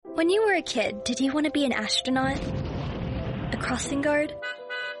When you were a kid, did you want to be an astronaut? A crossing guard?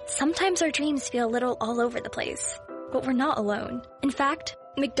 Sometimes our dreams feel a little all over the place, but we're not alone. In fact,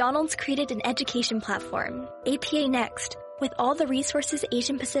 McDonald's created an education platform, APA Next, with all the resources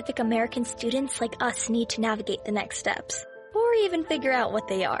Asian Pacific American students like us need to navigate the next steps, or even figure out what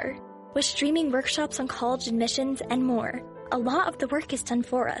they are. With streaming workshops on college admissions and more, a lot of the work is done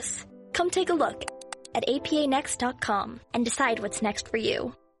for us. Come take a look at apanext.com and decide what's next for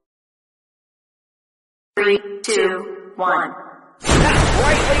you. 3, 2, 1. That's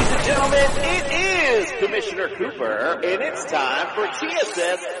right, ladies and gentlemen, it is Commissioner Cooper, and it's time for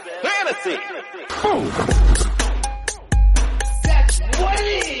TSS Fantasy. Boom. That's what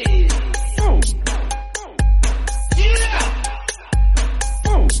it is. Boom. Yeah.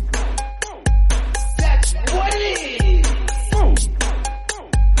 Boom. That's what it is. Boom.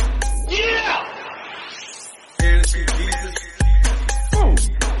 Yeah. Fantasy Jesus. Boom.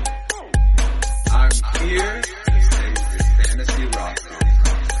 I'm here to save your fantasy roster.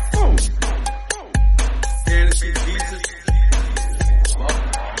 Boom. Fantasy Jesus.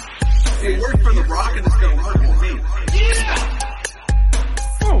 It worked for The Rock and it's going to work for me. Yeah.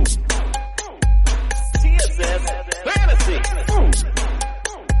 Boom. TSS Fantasy. Boom.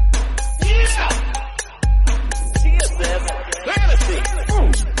 Yeah. TSS Fantasy.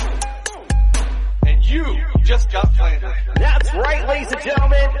 Boom. And you just got planted. That's right, ladies and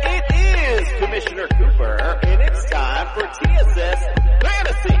gentlemen, it is Commissioner Cooper, and it's time for TSS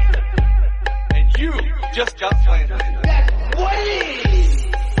Fantasy. And you just got planted. That's what it is.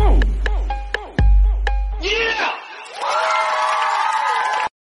 Boom. Yeah.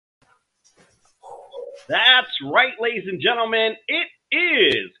 That's right, ladies and gentlemen, it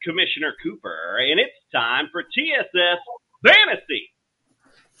is Commissioner Cooper, and it's time for TSS Fantasy.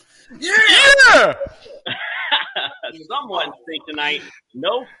 Yeah! Someone say tonight,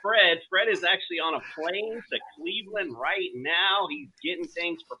 no Fred. Fred is actually on a plane to Cleveland right now. He's getting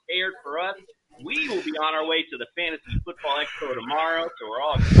things prepared for us. We will be on our way to the Fantasy Football Expo tomorrow, so we're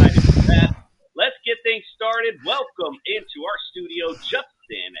all excited for that. Let's get things started. Welcome into our studio,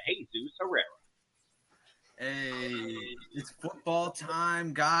 Justin Jesus Herrera. Hey, it's football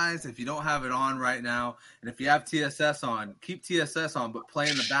time, guys. If you don't have it on right now, and if you have TSS on, keep TSS on, but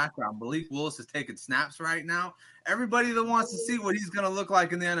play in the background. Malik Willis is taking snaps right now. Everybody that wants to see what he's going to look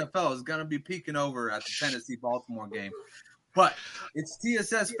like in the NFL is going to be peeking over at the Tennessee-Baltimore game. But it's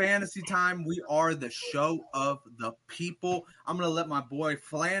TSS Fantasy time. We are the show of the people. I'm going to let my boy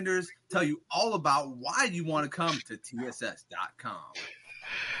Flanders tell you all about why you want to come to TSS.com.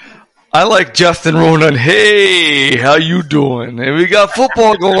 I like Justin Ronan. Hey, how you doing? And we got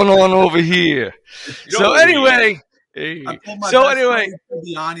football going on over here. So anyway, hey. So anyway,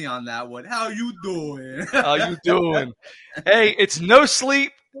 Biani on that one. How you doing? How you doing? Hey, it's no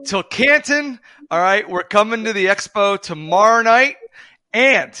sleep till Canton. All right, we're coming to the expo tomorrow night.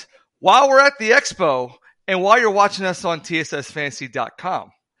 And while we're at the expo and while you're watching us on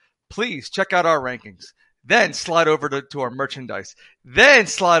TSSFantasy.com, please check out our rankings. Then slide over to our merchandise. Then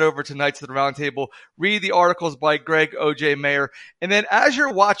slide over to Knights of the Round Table. Read the articles by Greg O.J. Mayer. And then as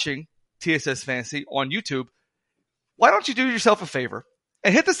you're watching TSS Fantasy on YouTube, why don't you do yourself a favor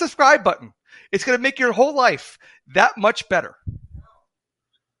and hit the subscribe button? It's going to make your whole life that much better.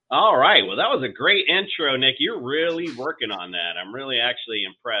 All right. Well, that was a great intro, Nick. You're really working on that. I'm really actually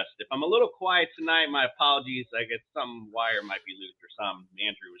impressed. If I'm a little quiet tonight, my apologies. I get some wire might be loose or something.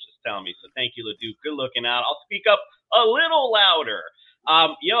 Andrew was just telling me. So thank you, Leduc. Good looking out. I'll speak up a little louder.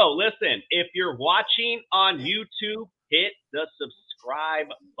 Listen, if you're watching on YouTube, hit the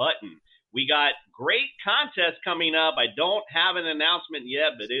subscribe button. We got great contests coming up. I don't have an announcement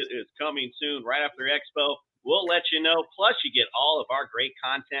yet, but it is coming soon right after Expo. We'll let you know. Plus, you get all of our great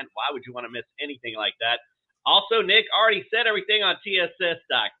content. Why would you want to miss anything like that? Also, Nick already said everything on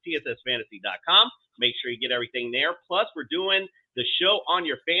TSSFantasy.com. Make sure you get everything there. Plus, we're doing the show on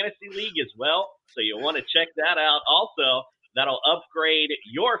your fantasy league as well, so you'll want to check that out. Also, that'll upgrade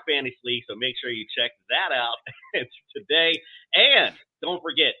your fantasy league, so make sure you check that out today. And don't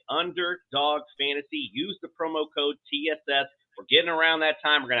forget, Underdog Fantasy. Use the promo code TSS. We're getting around that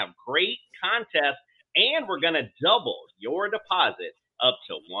time. We're going to have great contests. And we're going to double your deposit up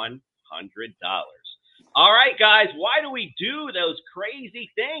to $100. All right, guys, why do we do those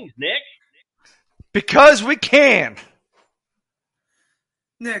crazy things, Nick? Because we can.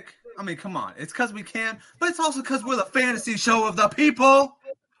 Nick, I mean, come on. It's because we can, but it's also because we're the fantasy show of the people.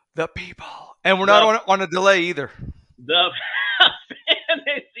 The people. And we're not on a delay either. The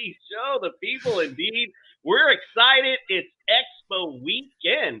fantasy show, the people, indeed. We're excited. It's Expo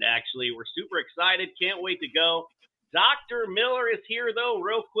weekend, actually. We're super excited. Can't wait to go. Dr. Miller is here, though,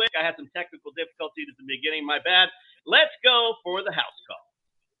 real quick. I had some technical difficulties at the beginning. My bad. Let's go for the house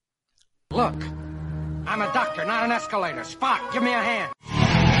call. Look, I'm a doctor, not an escalator. Spock, give me a hand.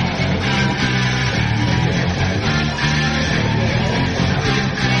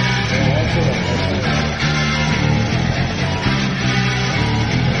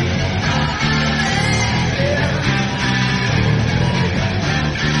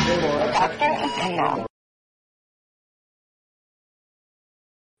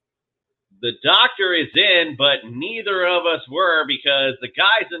 The doctor is in, but neither of us were because the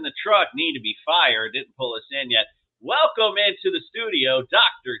guys in the truck need to be fired. Didn't pull us in yet. Welcome into the studio,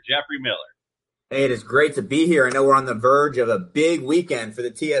 Dr. Jeffrey Miller. Hey, it is great to be here. I know we're on the verge of a big weekend for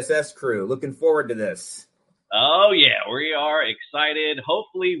the TSS crew. Looking forward to this. Oh, yeah, we are excited.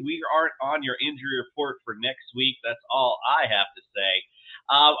 Hopefully we aren't on your injury report for next week. That's all I have to say.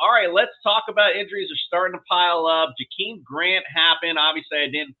 All right, let's talk about injuries. They're starting to pile up. Jakeem Grant happened. Obviously, I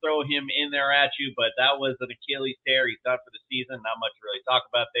didn't throw him in there at you, but that was an Achilles tear. He's done for the season. Not much to really talk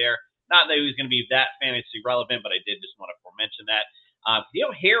about there. Not that he was going to be that fantasy relevant, but I did just want to mention that.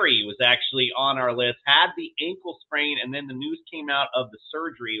 Harry was actually on our list, had the ankle sprain, and then the news came out of the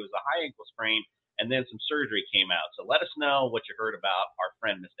surgery. It was a high ankle sprain, and then some surgery came out. So let us know what you heard about our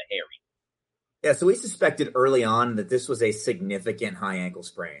friend, Mr. Harry. Yeah, so we suspected early on that this was a significant high ankle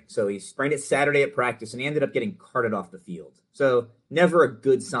sprain. So he sprained it Saturday at practice, and he ended up getting carted off the field. So never a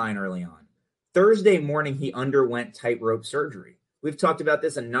good sign early on. Thursday morning, he underwent tightrope surgery. We've talked about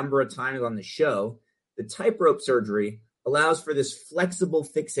this a number of times on the show. The tightrope surgery allows for this flexible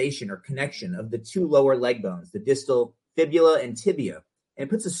fixation or connection of the two lower leg bones, the distal fibula and tibia, and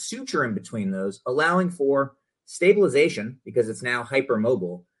it puts a suture in between those, allowing for stabilization because it's now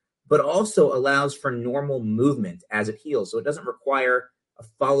hypermobile, but also allows for normal movement as it heals. So it doesn't require a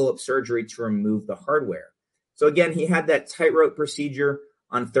follow-up surgery to remove the hardware. So again, he had that tightrope procedure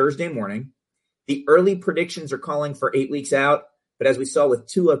on Thursday morning. The early predictions are calling for 8 weeks out, but as we saw with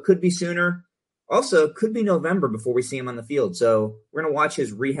Tua, could be sooner. Also, could be November before we see him on the field. So we're going to watch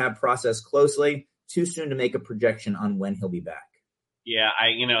his rehab process closely. Too soon to make a projection on when he'll be back. Yeah,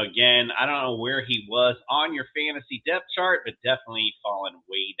 again, I don't know where he was on your fantasy depth chart, but definitely fallen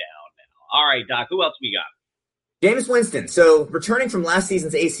way down now. All right, Doc, who else we got? Jameis Winston. So returning from last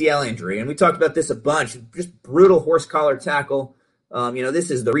season's ACL injury, and we talked about this a bunch, just brutal horse collar tackle.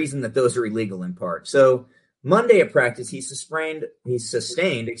 This is the reason that those are illegal in part. So Monday at practice, he sustained,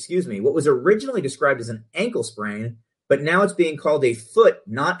 what was originally described as an ankle sprain, but now it's being called a foot,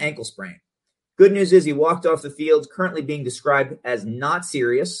 not ankle sprain. Good news is he walked off the field, currently being described as not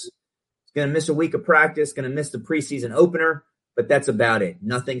serious. He's going to miss a week of practice, going to miss the preseason opener, but that's about it.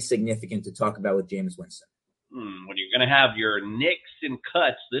 Nothing significant to talk about with Jameis Winston. When you're going to have your nicks and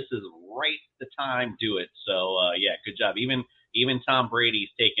cuts, this is right the time to do it. So, good job. Even Tom Brady's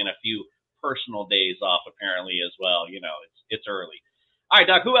taking a few personal days off apparently as well. It's early. All right,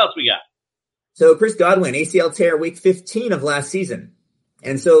 Doc, who else we got? So Chris Godwin, ACL tear week 15 of last season.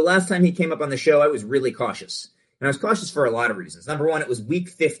 And so last time he came up on the show, I was really cautious. And I was cautious for a lot of reasons. Number one, it was week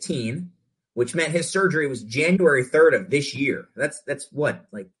 15, which meant his surgery was January 3rd of this year. That's what,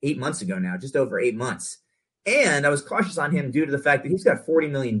 like 8 months ago now, just over 8 months. And I was cautious on him due to the fact that he's got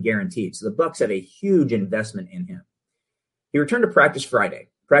 $40 million guaranteed. So the Bucs have a huge investment in him. He returned to practice Friday,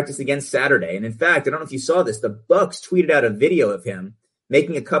 practiced again Saturday. And in fact, I don't know if you saw this, the Bucs tweeted out a video of him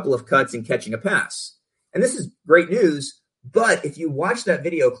making a couple of cuts and catching a pass. And this is great news. But if you watch that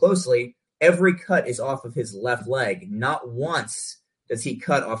video closely, every cut is off of his left leg. Not once does he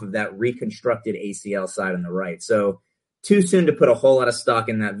cut off of that reconstructed ACL side on the right. So too soon to put a whole lot of stock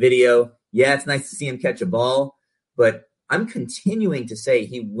in that video. Yeah, it's nice to see him catch a ball, but I'm continuing to say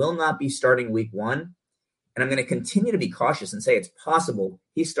he will not be starting week 1. And I'm going to continue to be cautious and say it's possible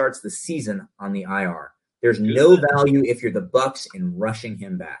he starts the season on the IR. There's no value if you're the Bucs in rushing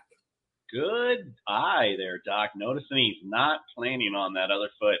him back. Good eye there, Doc. Noticing he's not planning on that other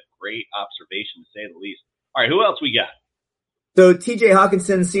foot. Great observation, to say the least. All right, who else we got? So TJ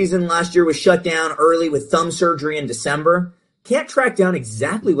Hawkinson's season last year was shut down early with thumb surgery in December. Can't track down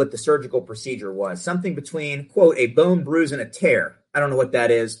exactly what the surgical procedure was. Something between, quote, a bone bruise and a tear. I don't know what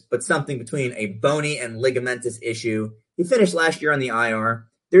that is, but something between a bony and ligamentous issue. He finished last year on the IR.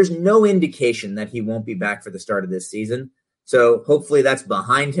 There's no indication that he won't be back for the start of this season. So hopefully that's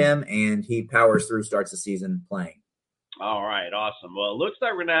behind him and he powers through, starts the season playing. All right, awesome. Well, it looks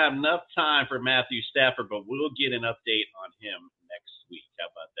like we're going to have enough time for Matthew Stafford, but we'll get an update on him next week. How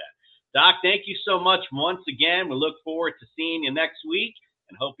about that? Doc, thank you so much once again. We look forward to seeing you next week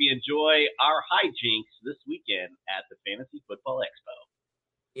and hope you enjoy our hijinks this weekend at the Fantasy Football Expo.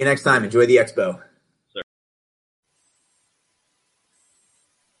 See you next time. Enjoy the Expo.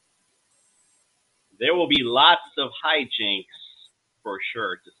 there will be lots of hijinks for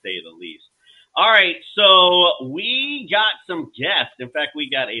sure, to say the least. All right, so we got some guests. In fact, we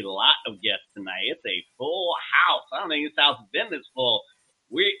got a lot of guests tonight. It's a full house. I don't think this house has been this full.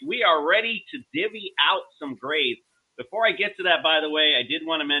 We are ready to divvy out some grades. Before I get to that, by the way, I did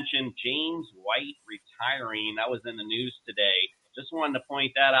want to mention James White retiring. That was in the news today. Just wanted to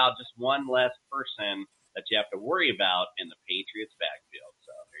point that out. Just one less person that you have to worry about in the Patriots backfield.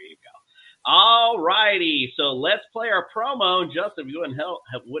 So there you go. All righty, so let's play our promo. Justin, if you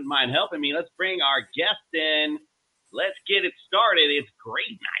wouldn't mind helping me, let's bring our guest in. Let's get it started. It's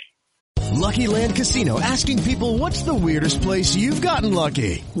great night. Lucky Land Casino, asking people, what's the weirdest place you've gotten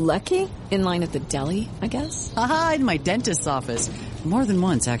lucky? Lucky? In line at the deli, I guess? Aha, in my dentist's office. More than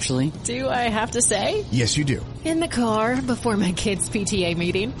once, actually. Do I have to say? Yes, you do. In the car before my kids' PTA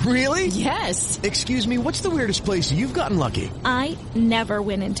meeting. Really? Yes. Excuse me, what's the weirdest place you've gotten lucky? I never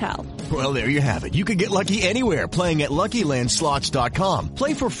win and tell. Well, there you have it. You can get lucky anywhere, playing at LuckyLandSlots.com.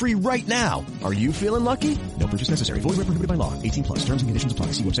 Play for free right now. Are you feeling lucky? No purchase necessary. Void where prohibited by law. 18+. Terms and conditions apply.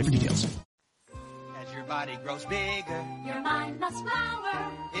 See website for details. As your body grows bigger, your mind must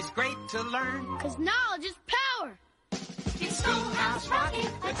flower. It's great to learn, 'cause knowledge is power. It's Schoolhouse Rocky,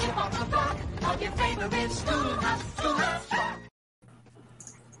 the tip off the block of your favorite Schoolhouse Rock.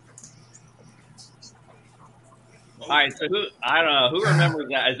 All right, so I don't know, who remembers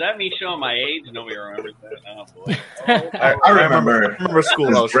that? Is that me showing my age? Nobody remembers that. Oh, boy. I remember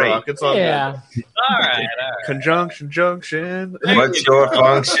Schoolhouse Rock. It's all good. All right. Conjunction, junction. What's your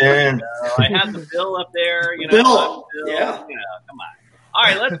function? I had the Bill up there. You know, Bill. Yeah. You know, come on. All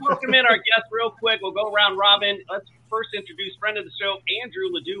right, let's welcome in our guest real quick. We'll go round robin. Let's first introduce friend of the show, Andrew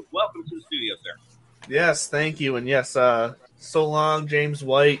LeDuc. Welcome to the studio, sir. Yes, thank you. And yes, so long, James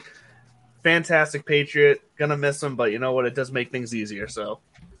White. Fantastic Patriot. Gonna miss him, but you know what? It does make things easier. So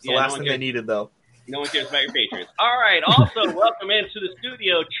it's the last thing they needed, though. No one cares about your Patriots. All right. Also, welcome into the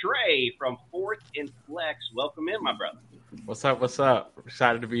studio, Trey from 4th and Flex. Welcome in, my brother. What's up? What's up?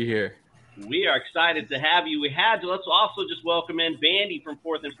 Excited to be here. We are excited to have you. Let's also just welcome in Bandy from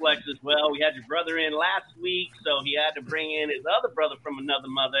 4th and Flex as well. We had your brother in last week, so he had to bring in his other brother from another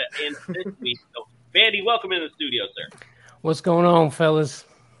mother in this week. So, Bandy, welcome in the studio, sir. What's going on, fellas?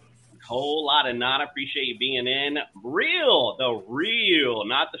 Whole lot of not appreciate you being in. The real,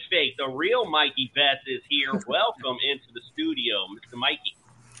 not the fake, the real Mikey Betts is here. Welcome into the studio, Mr. Mikey.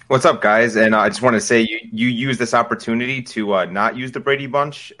 What's up, guys? And I just want to say you used this opportunity to not use the Brady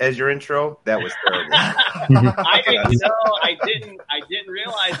Bunch as your intro. That was terrible. I didn't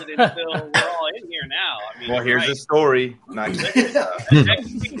realize it until we're all in here now. I mean, well, here's the story. Next week. And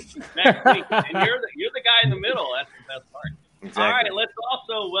you're the guy in the middle. That's the best part. Exactly. All right, let's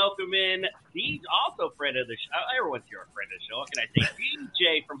also welcome in He's also a friend of the show. Everyone's here a friend of the show. What can I say?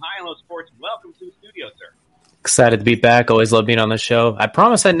 DJ from High and Low Sports, welcome to the studio, sir. Excited to be back. Always love being on the show. I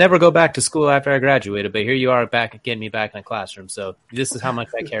promised I'd never go back to school after I graduated, but here you are back, getting me back in the classroom. So this is how much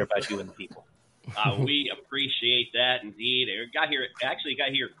I care about you and the people. We appreciate that indeed. Got here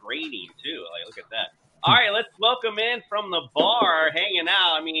grading too. Like, look at that. All right, let's welcome in from the bar, hanging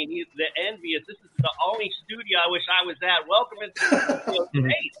out. I mean, he's the envious. This is the only studio I wish I was at. Welcome into the studio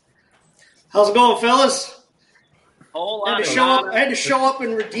today. How's it going, fellas? I had to show up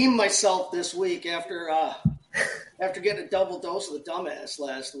and redeem myself this week after getting a double dose of the dumbass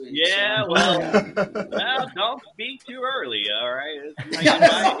last week. Yeah, so. well, don't speak too early, all right?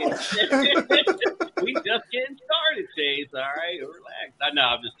 We just getting started, Chase, all right? Relax. No,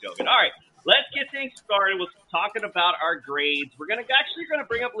 I'm just joking. All right, let's get things started with talking about our grades. We're gonna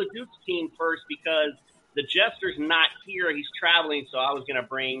bring up LeDuc's team first because the Jester's not here. He's traveling, so I was going to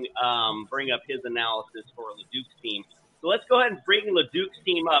bring up his analysis for LeDuc's team. So let's go ahead and bring LeDuc's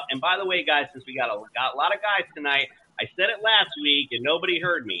team up. And by the way, guys, since we got a lot of guys tonight, I said it last week and nobody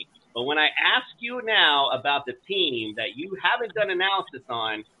heard me. But when I ask you now about the team that you haven't done analysis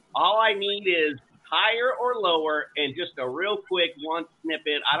on, all I need is higher or lower and just a real quick one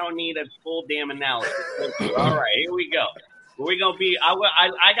snippet. I don't need a full damn analysis. All right, here we go. We're gonna be. I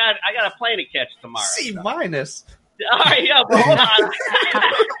got a plane to catch tomorrow. C minus. All right, yeah, but hold on.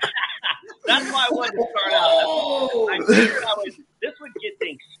 That's why I wanted to start out. I figured this would get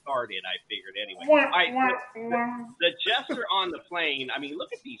things started. I figured anyway. All right, the Jester on the plane. I mean,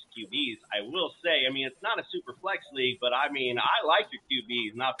 look at these QBs. I will say. I mean, it's not a super flex league, but I mean, I like your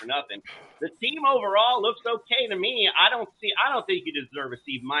QBs, not for nothing. The team overall looks okay to me. I don't think you deserve a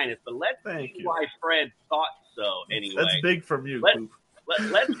C minus, but let's see why Fred thought so anyway. That's big from you. Let's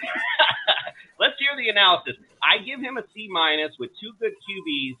hear the analysis. I give him a C minus with two good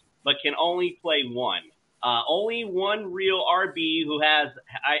QBs, but can only play one. Only one real RB who has,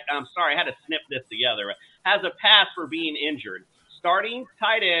 I'm sorry, I had to snip this together, has a pass for being injured. Starting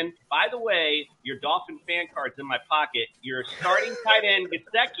tight end, by the way, your Dolphin fan card's in my pocket. Your starting tight end,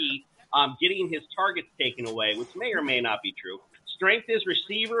 Gesicki, getting his targets taken away, which may or may not be true. Strength is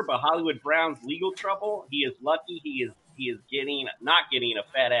receiver, but Hollywood Brown's legal trouble. He is lucky he is not getting a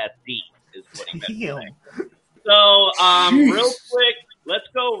fat ass D, is what he meant to say. So, real quick, let's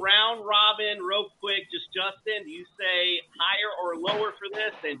go round robin real quick. Just Justin, do you say higher or lower for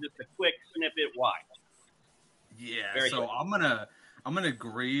this? And just a quick snippet why. Yeah, Very so good. I'm gonna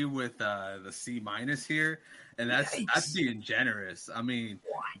agree with the C- here, and that's being generous. I mean,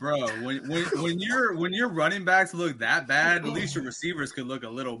 bro, when your running backs look that bad, at least your receivers could look a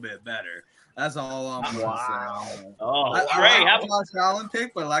little bit better. That's all I'm gonna say. Trey, I Josh Allen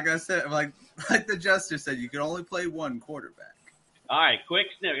pick, but like I said, like the Jester said, you can only play one quarterback. All right, quick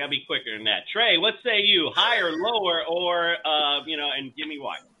snip. Gotta be quicker than that. Trey, what say you? Higher, lower, or and give me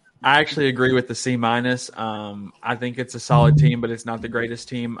why. I actually agree with the C-. I think it's a solid team, but it's not the greatest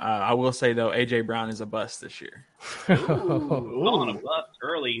team. I will say, though, A.J. Brown is a bust this year. Calling a bust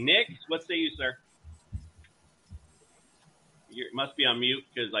early. Nick, what say you, sir? You must be on mute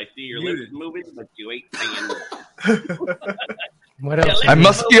because I see your lips moving, but you ain't saying What else? I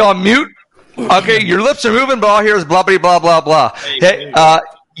must be on mute. Okay, your lips are moving, but all I hear is blah, blah, blah, blah, blah. Hey,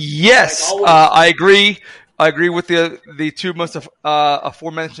 yes, I agree. I agree with the two most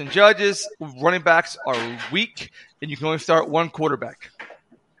aforementioned judges. Running backs are weak, and you can only start one quarterback.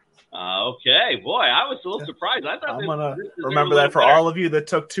 Okay, boy, I was a little surprised. I thought I'm gonna remember that for all of you that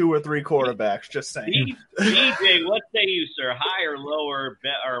took 2 or 3 quarterbacks. Just saying. DJ, what say you, sir? High or lower,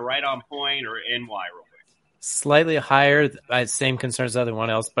 or right on point, or NY real quick? Slightly higher. I had same concerns as everyone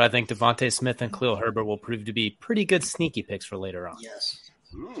else, but I think Devontae Smith and Khalil Herbert will prove to be pretty good sneaky picks for later on. Yes.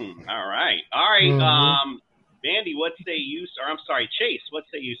 All right. Mm-hmm. Bandy, what say you, sir? I'm sorry, Chase, what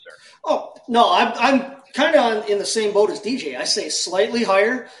say you, sir? Oh, no, I'm kind of in the same boat as DJ. I say slightly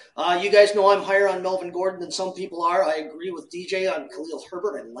higher. You guys know I'm higher on Melvin Gordon than some people are. I agree with DJ on Khalil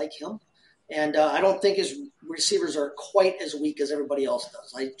Herbert. I like him. And I don't think his receivers are quite as weak as everybody else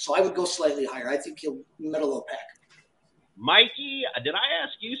does. So I would go slightly higher. I think he'll middle of the pack. Mikey, did I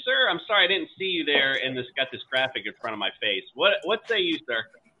ask you, sir? I'm sorry, I didn't see you there and got this graphic in front of my face. What say you, sir?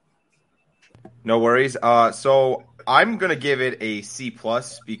 No worries. So I'm gonna give it a C+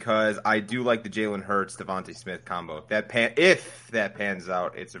 because I do like the Jalen Hurts Devontae Smith combo. If that pans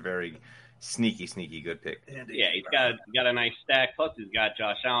out, it's a very sneaky good pick. Yeah, he's got a nice stack. Plus, he's got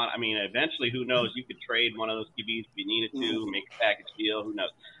Josh Allen. I mean, eventually, who knows? You could trade one of those QBs if you needed to, make a package deal. Who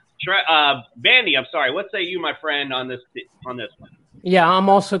knows? Bandy, I'm sorry. What say you, my friend, on this one? Yeah, I'm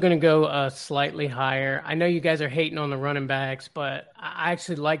also going to go slightly higher. I know you guys are hating on the running backs, but I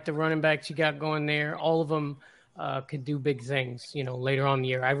actually like the running backs you got going there. All of them could do big things, later on in the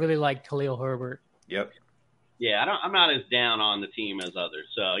year. I really like Khalil Herbert. Yep. Yeah, I'm not as down on the team as others.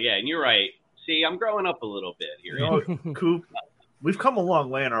 So, yeah, and you're right. See, I'm growing up a little bit here. Coop, we've come a long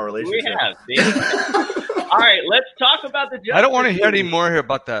way in our relationship. We have. All right, let's talk about the Justice. I don't want to hear any more here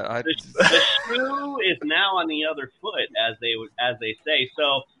about that. The shoe is now on the other foot, as they say.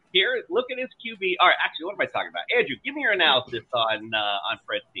 So here, look at his QB. All right, actually, what am I talking about? Andrew, give me your analysis on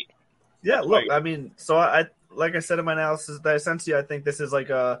Fred's team. Yeah, look, I mean, so I like I said in my analysis, that essentially I think this is like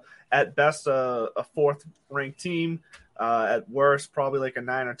at best a 4th ranked team, at worst probably like a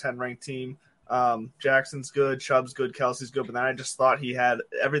 9 or 10 ranked team. Jackson's good, Chubb's good, Kelsey's good, but then I just thought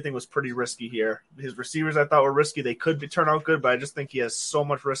everything was pretty risky here. His receivers I thought were risky. They could turn out good, but I just think he has so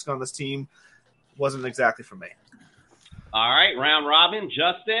much risk on this team. Wasn't exactly for me. All right, round robin.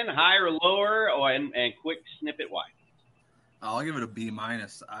 Justin, higher or lower, and quick snippet why? I'll give it a B-.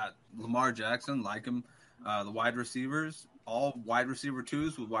 Lamar Jackson, like him. The wide receivers, all wide receiver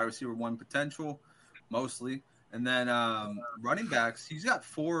 2s with wide receiver 1 potential, mostly. And then running backs, he's got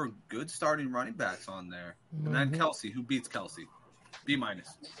 4 good starting running backs on there. And then Kelsey, who beats Kelsey? B-.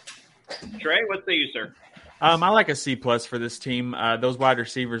 Trey, what say you, sir? I like a C+ for this team. Those wide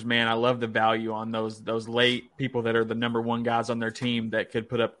receivers, man, I love the value on those late people that are the number 1 guys on their team that could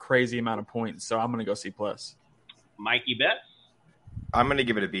put up crazy amount of points. So I'm going to go C+. Mikey Betts? I'm going to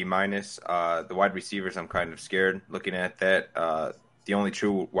give it a B-. The wide receivers, I'm kind of scared looking at that. The only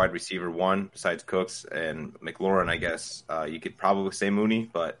true wide receiver 1 besides Cooks and McLaurin, I guess. You could probably say Mooney,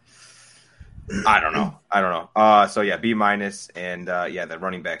 but I don't know. So, yeah, B-. And, the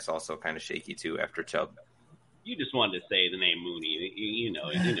running back's also kind of shaky, too, after Chubb. You just wanted to say the name Mooney. You know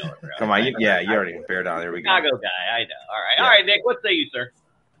it. Right? Come on. You already bear down. There we go. Chicago guy. I know. All right. Yeah. All right, Nick, what say you, sir?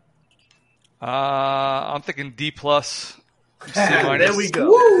 I'm thinking D+. There we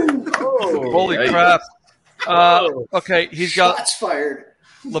go. Holy crap. Okay, he's got Shots fired.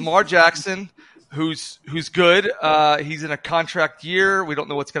 Lamar Jackson, who's good. He's in a contract year. We don't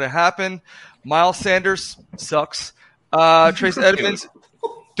know what's going to happen. Miles Sanders sucks. Trace Edmonds,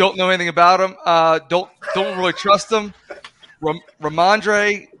 don't know anything about him. Don't really trust him.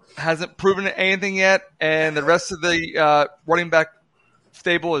 Ramondre hasn't proven anything yet, and the rest of the running back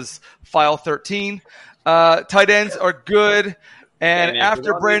stable is file 13. Tight ends are good, and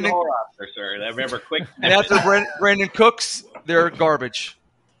after Brandon, Brandon Cooks, they're garbage.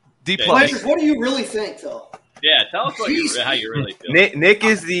 D+. What do you really think, though? Yeah, tell us how you really feel. Nick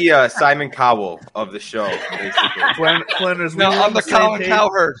is the Simon Cowell of the show, basically. Flanders, no, I'm the Colin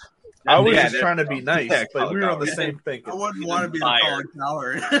Cowherd. I was just trying to be nice, but we were on the same thing. I wouldn't want to be the Colin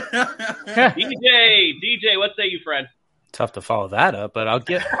Cowherd. DJ, what say you, friend? Tough to follow that up, but I'll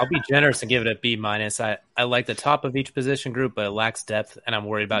be generous and give it a B-. I like the top of each position group, but it lacks depth, and I'm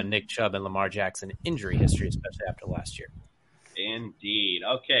worried about Nick Chubb and Lamar Jackson injury history, especially after last year. Indeed.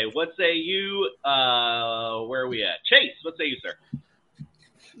 Okay, what say you? Where are we at? Chase, what say you, sir?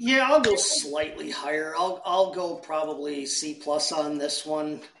 Yeah, I'll go slightly higher. I'll go probably C+ on this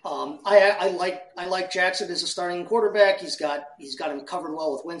one. I like Jackson as a starting quarterback. He's got him covered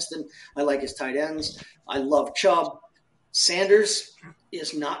well with Winston. I like his tight ends. I love Chubb. Sanders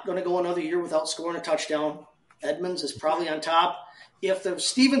is not going to go another year without scoring a touchdown. Edmonds is probably on top. If the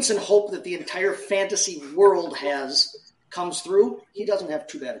Stevenson hope that the entire fantasy world has comes through, he doesn't have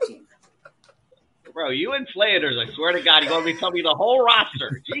too bad a team. Bro, you and Flanders, I swear to God, you're going to be telling me the whole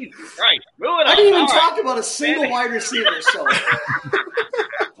roster. Jesus Christ. Moving on. I didn't even talk about a single wide receiver. So,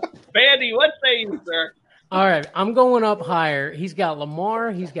 Bandy, what say you, sir? All right, I'm going up higher. He's got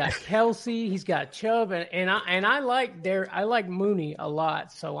Lamar, he's got Kelsey, he's got Chubb, and I like Mooney a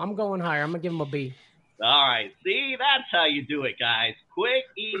lot. So I'm going higher. I'm gonna give him a B. All right, see, that's how you do it, guys. Quick,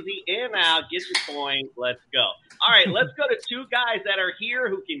 easy, in, out, get your point. Let's go. All right, let's go to two guys that are here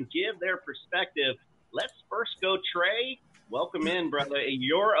who can give their perspective. Let's first go, Trey. Welcome in, brother.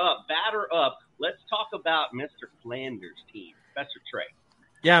 You're up, batter up. Let's talk about Mr. Flanders' team, Professor Trey.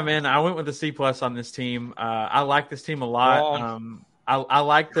 Yeah, man, I went with a C+ on this team. I like this team a lot. I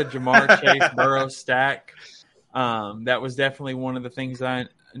like the Jamar Chase Burrow stack. That was definitely one of the things that I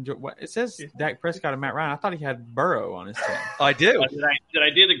enjoyed. It says Dak Prescott and Matt Ryan. I thought he had Burrow on his team. I do. Did I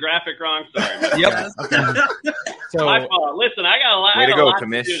do the graphic wrong? Sorry. Yep. Okay. So, my fault. Listen, I got a lot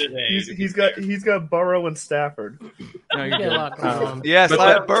to do today. He's got Burrow and Stafford. No, you get yes, I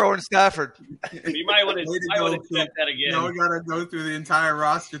have Burrow and Stafford. You might want to check that again. Now we got to go through the entire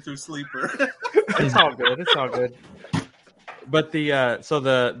roster through Sleeper. It's all good. It's all good. But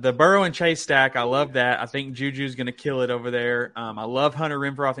the Burrow and Chase stack, I love that. I think Juju's going to kill it over there. I love Hunter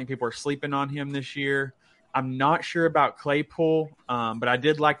Renfrow. I think people are sleeping on him this year. I'm not sure about Claypool, but I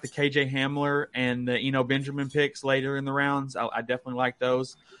did like the KJ Hamler and the Eno Benjamin picks later in the rounds. I definitely like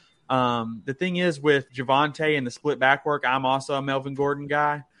those. The thing is with Javonte and the split back work, I'm also a Melvin Gordon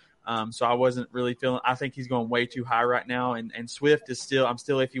guy. So I wasn't really feeling – I think he's going way too high right now. And Swift is still – I'm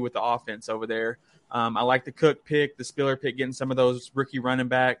still iffy with the offense over there. I like the Cook pick, the Spiller pick, getting some of those rookie running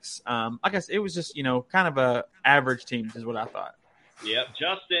backs. I guess it was just, kind of a average team is what I thought. Yep.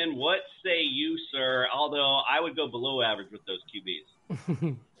 Justin, what say you, sir? Although I would go below average with those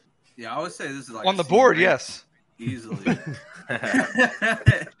QBs. Yeah, I would say this is like on the board, yes. Easily.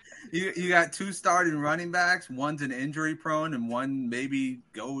 You got two starting running backs. One's an injury prone and one maybe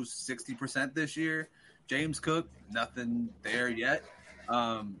goes 60% this year. James Cook, nothing there yet.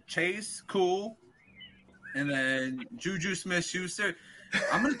 Chase, cool. And then Juju Smith-Schuster.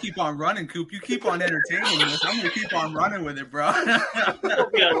 I'm going to keep on running, Coop. You keep on entertaining this. I'm going to keep on running with it, bro. It'll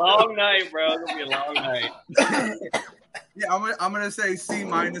be a long night, bro. It'll be a long night. Yeah, I'm going to say C-.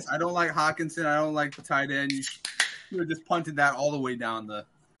 I don't like Hawkinson. I don't like the tight end. You were just punted that all the way down the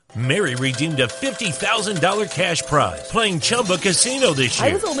 – Mary redeemed a $50,000 cash prize playing Chumba Casino this year.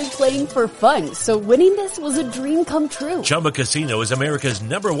 I was only playing for fun, so winning this was a dream come true. Chumba Casino is America's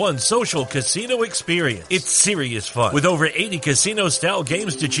 #1 social casino experience. It's serious fun. With over 80 casino-style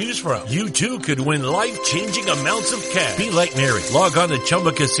games to choose from, you too could win life-changing amounts of cash. Be like Mary. Log on to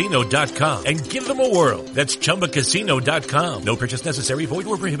ChumbaCasino.com and give them a whirl. That's ChumbaCasino.com. No purchase necessary. Void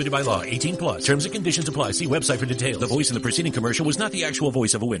where prohibited by law. 18+. Terms and conditions apply. See website for details. The voice in the preceding commercial was not the actual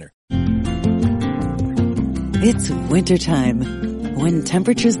voice of a winner. It's wintertime. When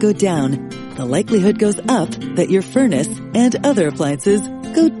temperatures go down, the likelihood goes up that your furnace and other appliances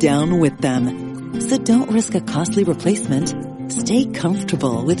go down with them. So don't risk a costly replacement. Stay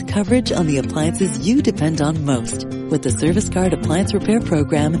comfortable with coverage on the appliances you depend on most with the Service Guard Appliance Repair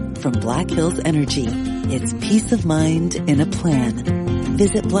Program from Black Hills Energy. It's peace of mind in a plan.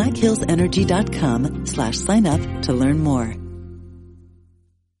 Visit blackhillsenergy.com/sign up to learn more.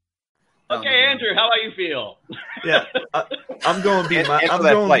 Okay, Andrew, how about you feel? Yeah, I'm going B.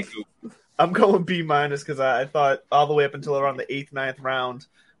 I'm going B minus because I thought all the way up until around the 8th, 9th round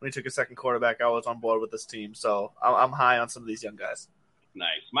when he took a second quarterback, I was on board with this team. So I'm high on some of these young guys.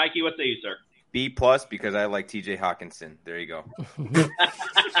 Nice, Mikey. What say you, sir? B plus because I like T.J. Hawkinson. There you go.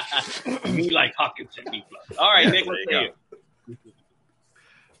 You like Hawkinson, B plus. All right, Nick. What say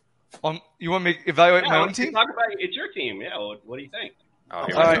you? You want me to evaluate my own team? Talk about it's your team. Yeah. What do you think? I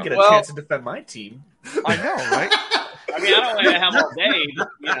didn't get a chance to defend my team. I know, right? I mean, I don't want to have all day.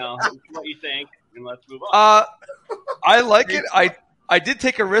 What you think, and let's move on. I like it. I did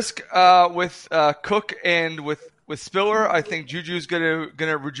take a risk with Cook and with Spiller. I think Juju's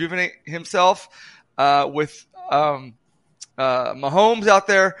gonna rejuvenate himself with Mahomes out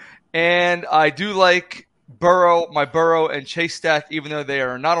there, and I do like my Burrow and Chase stack, even though they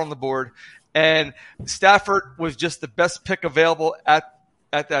are not on the board. And Stafford was just the best pick available at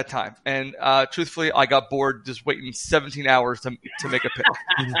that time. And truthfully, I got bored just waiting 17 hours to make a pick.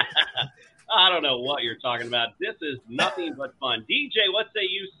 I don't know what you're talking about. This is nothing but fun. DJ, what say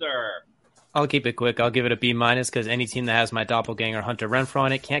you, sir? I'll keep it quick. I'll give it a B minus because any team that has my doppelganger Hunter Renfrow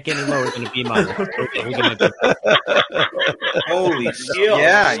on it can't get any lower than a B minus. Holy shit!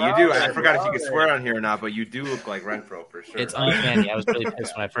 Yeah, you do. I forgot if you could swear on here or not, but you do look like Renfrow for sure. It's uncanny. I was really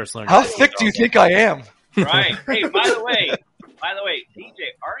pissed when I first learned. How thick do you think I am? Right. Hey, by the way,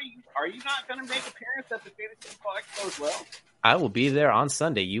 DJ, are you not going to make appearance at the Fantasy Football Expo as well? I will be there on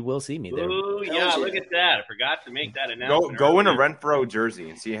Sunday. You will see me there. Ooh, yeah, look at that. I forgot to make that announcement. Go in a Renfrow jersey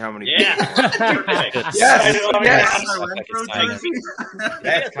and see how many. Yeah. Yes.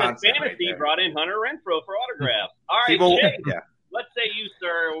 That's Fantasy brought in Hunter Renfrow for autographs. All right, Jay, let's say you,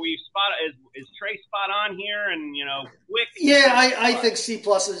 sir. Is Trey spot on here? And quick. Yeah, I think C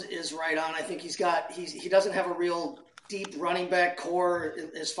plus is right on. I think he doesn't have a real deep running back core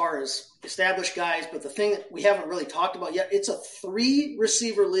as far as established guys, but the thing that we haven't really talked about yet, it's a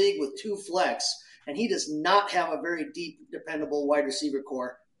 3-receiver league with 2 flex, and he does not have a very deep, dependable wide receiver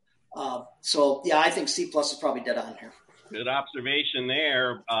core. So I think C plus is probably dead on here. Good observation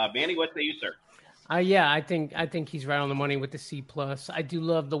there. Bandy, what say you, sir? Yeah, I think he's right on the money with the C plus. I do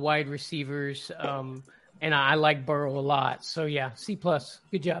love the wide receivers, and I like Burrow a lot. So yeah, C plus.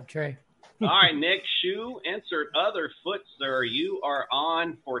 Good job, Trey. All right, Nick, shoe, insert other foot, sir. You are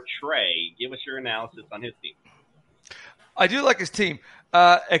on for Trey. Give us your analysis on his team. I do like his team,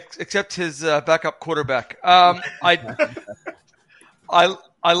 except his backup quarterback. I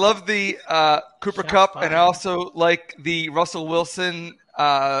love the Cooper Kupp, and I also like the Russell Wilson,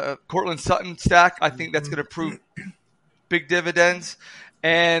 Cortland Sutton stack. I think that's going to prove big dividends,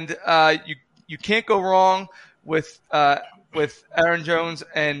 and you can't go wrong with Aaron Jones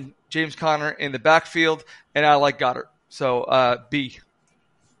and James Conner in the backfield, and I like Goddard. So B.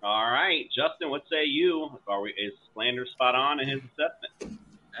 All right, Justin, what say you? Is Flanders spot on in his assessment?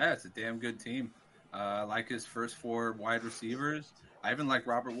 Yeah, it's a damn good team. I like his first 4 wide receivers. I even like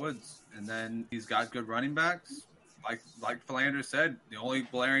Robert Woods, and then he's got good running backs. Like Flanders said, the only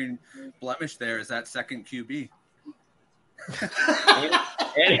glaring blemish there is that second QB.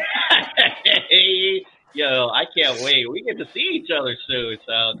 Yo, I can't wait. We get to see each other soon,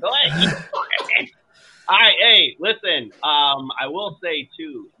 so go ahead. All right, hey, listen, I will say,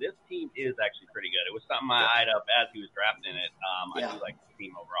 too, this team is actually pretty good. It was something I eyed up as he was drafting it. I do like the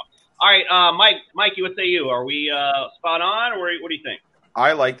team overall. All right, Mikey, what say you? Are we spot on, or what do you think?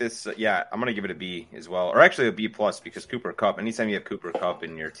 I like this. Yeah, I'm going to give it a B as well, or actually a B plus because Cooper Kupp. Anytime you have Cooper Kupp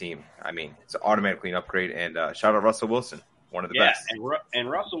in your team, I mean, it's automatically an upgrade. And shout out Russell Wilson, one of the best. And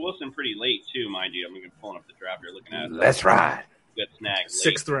Russell Wilson pretty late too, mind you. I'm going to pull up the draft you're looking at. Let's ride. Good snag.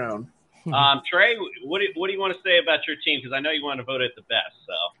 6th round. Trey, what do you want to say about your team? Because I know you want to vote it the best.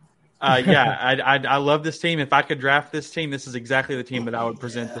 So. I love this team. If I could draft this team, this is exactly the team that I would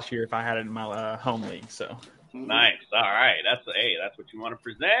present this year if I had it in my home league. So. Nice. All right. That's what you want to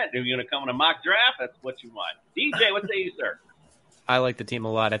present. If you're going to come in a mock draft, that's what you want. DJ, what say you, sir? I like the team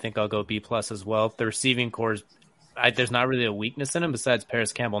a lot. I think I'll go B plus as well. The receiving cores, there's not really a weakness in them besides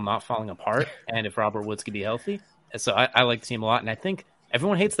Paris Campbell not falling apart, and if Robert Woods could be healthy. So I like the team a lot, and I think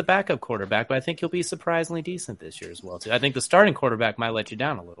everyone hates the backup quarterback, but I think he'll be surprisingly decent this year as well, too. I think the starting quarterback might let you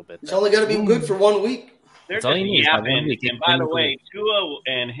down a little bit. It's only going to be good for 1 week. That's all you need. And by the way, Tua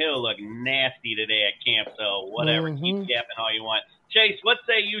and Hill look nasty today at camp, so whatever. Keep yapping all you want. Chase, what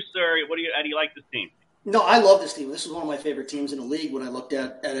say you, sir? How do you like this team? No, I love this team. This is one of my favorite teams in the league when I looked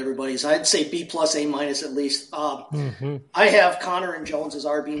at everybody's. I'd say B+, A- at least. I have Connor and Jones as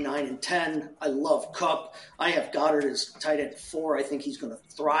RB 9 and 10. I love Kupp. I have Goddard as tight end 4. I think he's going to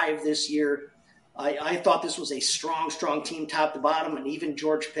thrive this year. I thought this was a strong team top to bottom, and even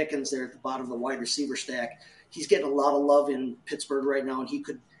George Pickens there at the bottom of the wide receiver stack. He's getting a lot of love in Pittsburgh right now, and he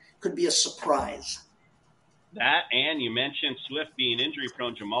could be a surprise. That, and you mentioned Swift being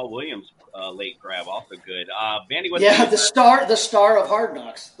injury-prone. Jamal Williams, late grab, also good. Vandy, the star of Hard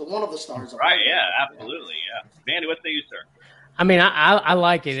Knocks, one of the stars. Of right, Hard Knocks. Yeah, absolutely, yeah. Vandy, what say you, sir? I mean, I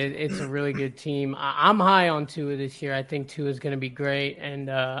like it. It's a really good team. I'm high on Tua this year. I think Tua is going to be great, and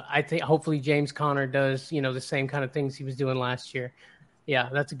I think hopefully James Conner does the same kind of things he was doing last year. Yeah,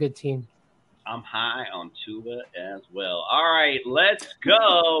 that's a good team. I'm high on Tua as well. All right, let's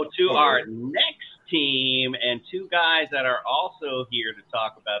go to our next team and two guys that are also here to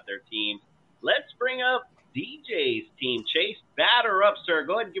talk about their teams. Let's bring up DJ's team. Chase, batter up, sir.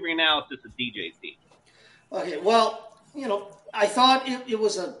 Go ahead and give your analysis of DJ's team. Okay, well, I thought it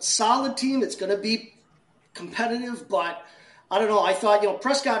was a solid team. It's going to be competitive, but I don't know. I thought,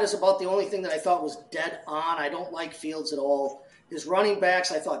 Prescott is about the only thing that I thought was dead on. I don't like Fields at all. His running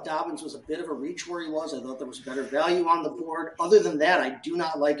backs, I thought Dobbins was a bit of a reach where he was. I thought there was better value on the board. Other than that, I do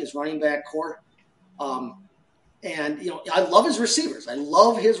not like his running back core. I love his receivers.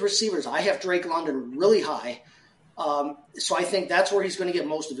 I have Drake London really high. So I think that's where he's going to get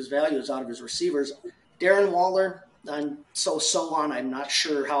most of his value is out of his receivers. Darren Waller, and so on. I'm not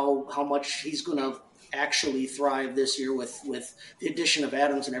sure how much he's going to actually thrive this year with the addition of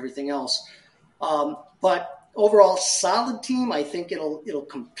Adams and everything else. But overall, solid team. I think it'll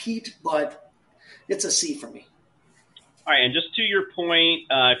compete, but it's a C for me. All right, and just to your point,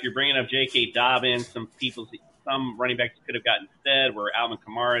 if you're bringing up J.K. Dobbins, some running backs could have gotten instead were Alvin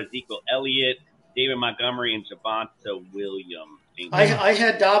Kamara, Ezekiel Elliott, David Montgomery, and Javonte Williams. I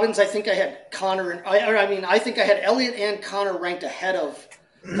had Dobbins. I think I had Connor, and I think I had Elliott and Connor ranked ahead of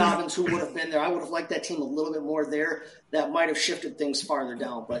Dobbins, who would have been there. I would have liked that team a little bit more there. That might have shifted things farther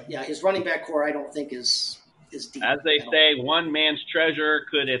down. But yeah, his running back core, I don't think is deep. As they say, one man's treasure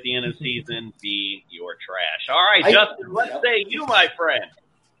could at the end of the season be your trash. All right, Justin, let's say you, my friend.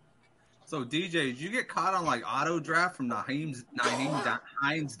 So, DJ, did you get caught on auto draft from Naheem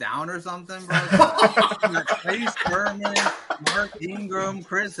Hines down or something, bro? Chase Furman, Mark Ingram,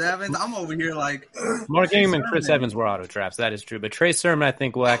 Chris Evans. I'm over here Mark Ingram and Chris Evans were auto drafts. That is true. But Trey Sermon, I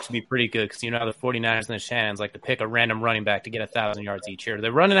think, will actually be pretty good because how the 49ers and the Shannons like to pick a random running back to get 1,000 yards each year.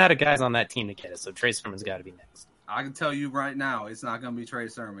 They're running out of guys on that team to get it. So Trey Sermon's got to be next. I can tell you right now, it's not going to be Trey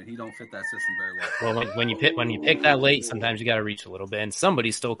Sermon. He don't fit that system very well. Well, when you pick that late, sometimes you got to reach a little bit. And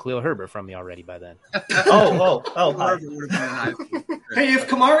somebody stole Khalil Herbert from me already by then. Oh! Hey, if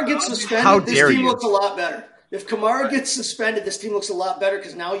Kamara gets suspended, this team looks a lot better. If Kamara gets suspended, this team looks a lot better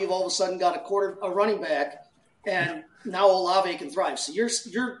because now you've all of a sudden got a running back, and now Olave can thrive. So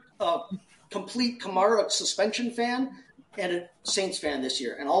you're a complete Kamara suspension fan and a Saints fan this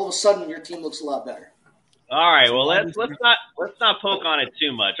year, and all of a sudden your team looks a lot better. All right, well let's not poke on it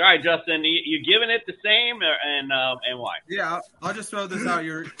too much. All right, Justin, you giving it the same, and why? Yeah, I'll just throw this out.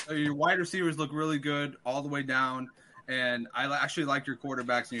 Your wide receivers look really good all the way down, and I actually like your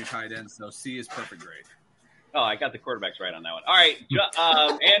quarterbacks and your tight ends. So C is perfect grade. Oh, I got the quarterbacks right on that one. All right,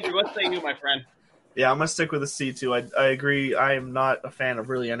 Andrew, what say you, my friend? Yeah, I'm gonna stick with a C too. I agree. I am not a fan of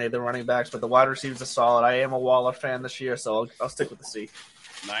really any of the running backs, but the wide receivers are solid. I am a Waller fan this year, so I'll stick with the C.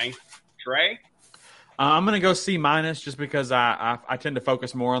 Nice, Trey. I'm going to go C- just because I tend to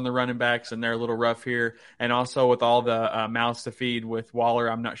focus more on the running backs, and they're a little rough here. And also with all the mouths to feed with Waller,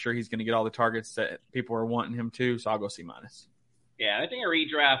 I'm not sure he's going to get all the targets that people are wanting him to, so I'll go C-. Yeah, I think a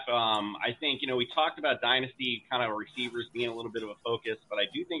redraft, I think, we talked about dynasty kind of receivers being a little bit of a focus, but I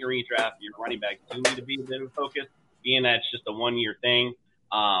do think a redraft, your running backs do need to be a bit of a focus, being that it's just a one-year thing.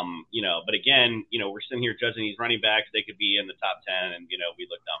 But again, we're sitting here judging these running backs. They could be in the top 10, and, we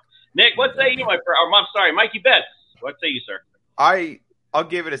look dumb. Nick, what say you, my friend? I'm sorry, Mikey Betts. What say you, sir? I'll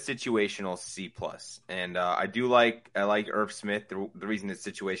give it a situational C+. And I like Irv Smith. The reason it's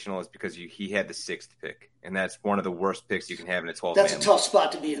situational is because he had the 6th pick, and that's one of the worst picks you can have in a 12-man. That's a tough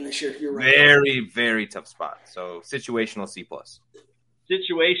spot to be in this year. You're right. Very, very tough spot. So situational C+.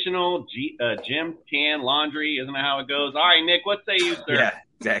 Situational, Jim, Tan, Laundry, isn't that how it goes? All right, Nick, what say you, sir? Yeah,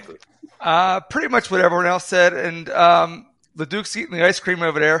 exactly. Pretty much what everyone else said, and the Duke's eating the ice cream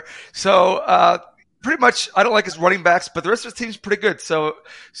over there. So pretty much I don't like his running backs, but the rest of his team's pretty good. So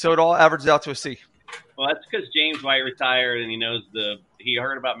it all averages out to a C. Well, that's because James White retired, and he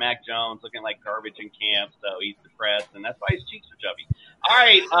heard about Mac Jones looking like garbage in camp, so he's depressed, and that's why his cheeks are chubby. All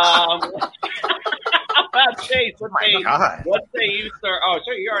right, how about Chase? What say you, sir? Oh,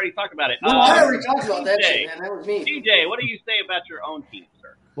 sure, you already talked about it. No, I already talked about that shit, man. That was me. DJ, what do you say about your own team,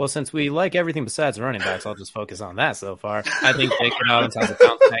 sir? Well, since we like everything besides running backs, I'll just focus on that so far. I think J.K. Dobbins has a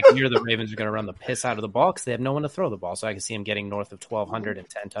bounce back year. The Ravens are going to run the piss out of the ball because they have no one to throw the ball, so I can see him getting north of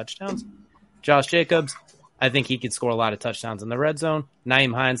 1,210 touchdowns. Josh Jacobs, I think he could score a lot of touchdowns in the red zone.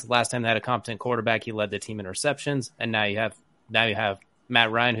 Nyheim Hines, last time they had a competent quarterback, he led the team in receptions, and now you have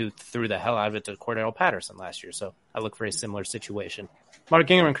Matt Ryan, who threw the hell out of it to Cordell Patterson last year. So I look for a similar situation.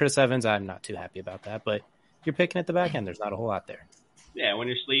 Mark Ingram and Chris Evans, I'm not too happy about that, but you're picking at the back end. There's not a whole lot there. Yeah, when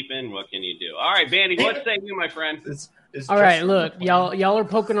you're sleeping, what can you do? All right, Bandy, what say you, my friend? All right, look, y'all are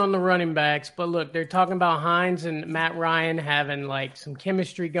poking on the running backs, but look, they're talking about Hines and Matt Ryan having like some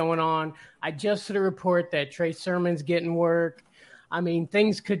chemistry going on. I just saw a report that Trey Sermon's getting work. I mean,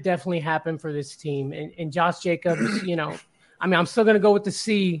 things could definitely happen for this team. And Josh Jacobs, I'm still going to go with the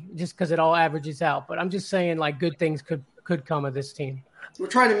C just because it all averages out. But I'm just saying, like, good things could come of this team. We're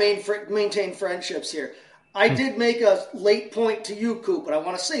trying to maintain friendships here. I did make a late point to you, Coop, but I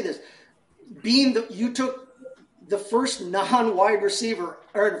want to say this. You took the first non-wide receiver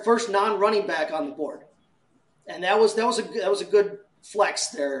or the first non-running back on the board. And that was a good flex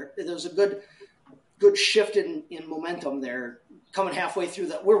there. There was a good shift in momentum there coming halfway through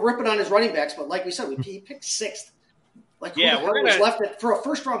that. We're ripping on his running backs, but like we said, he picked sixth. Like, who the hell was left for a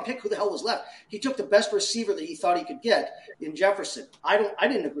first-round pick? Who the hell was left? He took the best receiver that he thought he could get in Jefferson. I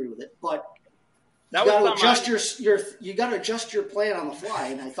didn't agree with it, but you got to adjust your plan on the fly,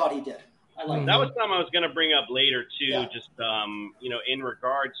 and I thought he did. That was something I was going to bring up later too. Yeah. Just in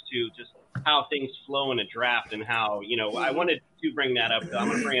regards to just how things flow in a draft and how I wanted to bring that up. I'm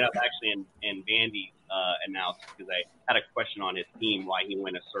going to bring it up actually in Vandy's analysis because I had a question on his team why he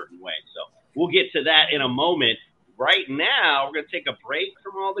went a certain way. So we'll get to that in a moment. Right now, we're going to take a break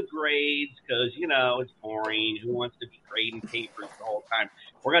from all the grades because, it's boring. Who wants to be grading papers the whole time?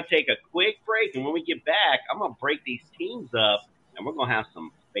 We're going to take a quick break, and when we get back, I'm going to break these teams up, and we're going to have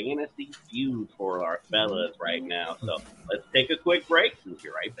some fantasy feud for our fellas right now. So let's take a quick break, and we'll be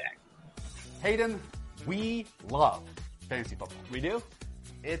right back. Hayden, we love fantasy football. We do?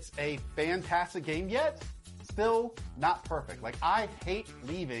 It's a fantastic game, yet still not perfect. Like, I hate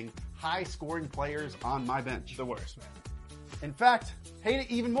leaving high-scoring players on my bench. The worst, man. In fact, hate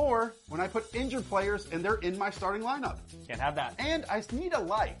it even more when I put injured players and they're in my starting lineup. Can't have that. And I need a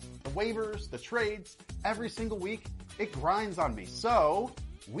life. The waivers, the trades, every single week, it grinds on me. So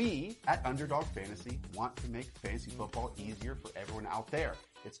we at Underdog Fantasy want to make fantasy football easier for everyone out there.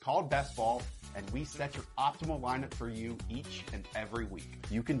 It's called Best Ball, and we set your optimal lineup for you each and every week.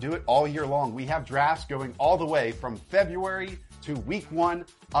 You can do it all year long. We have drafts going all the way from February to week 1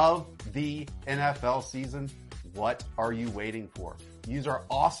 of the NFL season. What are you waiting for? Use our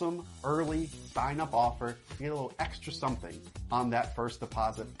awesome early sign-up offer to get a little extra something on that first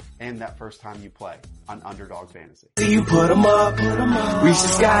deposit and that first time you play on Underdog Fantasy. You put them up, reach the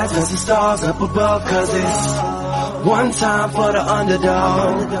skies, touch the stars up above, cause it's one time for the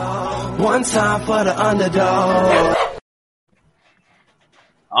underdog, one time for the underdog.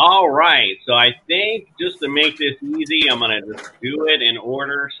 All right, so I think just to make this easy, I'm going to just do it in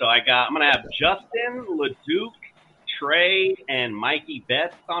order. So I'm going to have Justin, LeDuc, Trey, and Mikey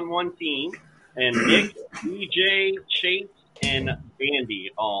Betts on one team, and Nick, DJ, Chase, and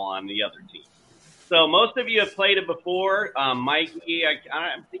Bandy all on the other team. So most of you have played it before. Mikey,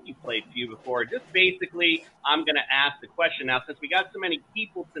 I think you played a few before. Just basically, I'm going to ask the question. Now, since we got so many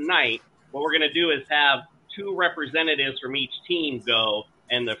people tonight, what we're going to do is have 2 representatives from each team go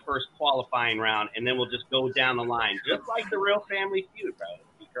in the first qualifying round, and then we'll just go down the line, just like the real Family Feud, bro. It'll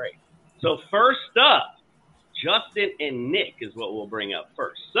be great. So first up, Justin and Nick is what we'll bring up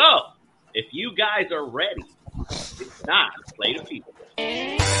first. So if you guys are ready, it's time to play the people.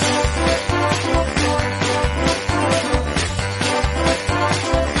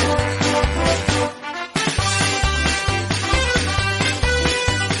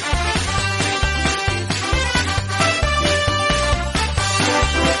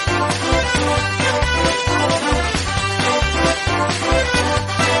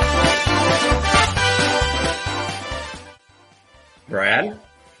 Brad?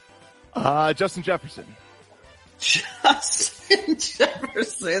 Justin Jefferson. Justin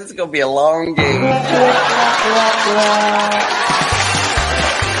Jefferson. It's going to be a long game.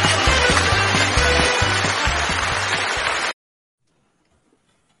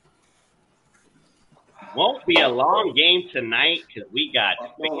 Won't be a long game tonight because we got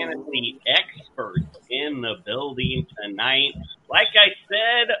Fantasy experts in the building tonight. Like I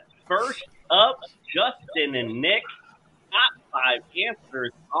said, first up, Justin and Nick. Top 5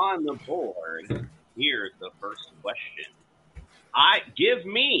 answers on the board. Here's the first question. Give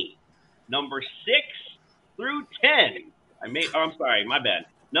me number 6 through 10. I'm sorry, my bad.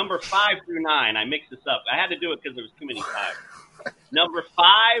 Number 5 through 9. I mixed this up. I had to do it because there was too many 5. Number 5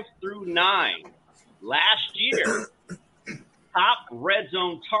 through 9. Last year, top red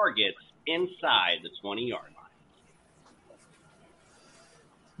zone targets inside the 20-yard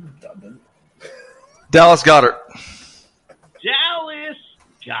line. Dallas Goedert. Dallas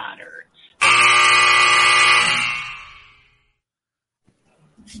Goedert.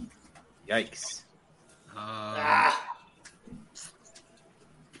 Yikes.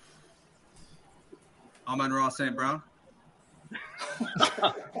 Amon-Ra St. Brown.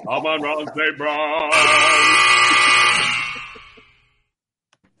 Amon-Ra St. Brown.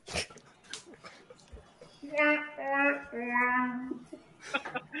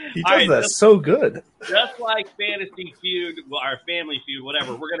 He does that so good. Just like Fantasy Feud, or Family Feud,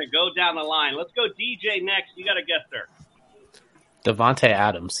 whatever. We're going to go down the line. Let's go DJ next. You got to guess there. Devontae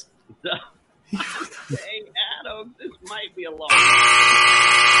Adams. Hey, Adams, this might be a long.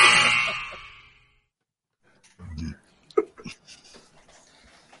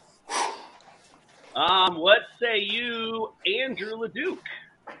 What say you, Andrew LeDuc?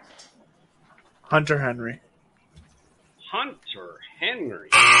 Hunter Henry. Hunter Henry.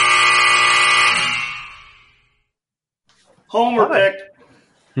 Homer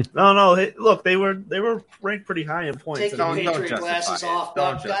pick. No. Hey, look, they were ranked pretty high in points. Take your Patriot glasses off.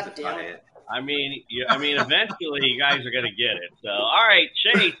 God damn it. I mean, eventually you guys are going to get it. So, all right,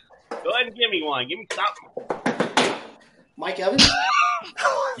 Chase, go ahead and give me one. Give me something. Mike Evans?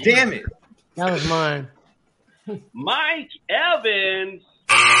 Damn it. That was mine. Mike Evans.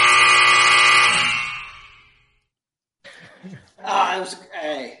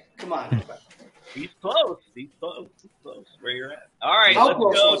 Hey, come on. He's close. He's close. Where you're at. All right, How let's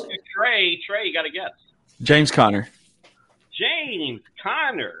close go was to it? Trey. Trey, you got to guess. James Conner. James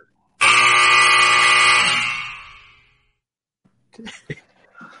Conner.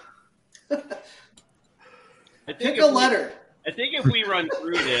 Pick a letter. I think if we run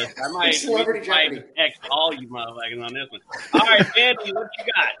through this, I might Celebrity Jeopardy. X all you motherfuckers on this one. All right, Andy, what you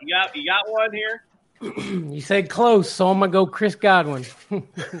got? You got one here? You said close, so I'm gonna go Chris Godwin.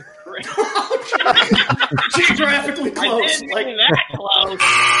 Geographically close. I didn't mean that close.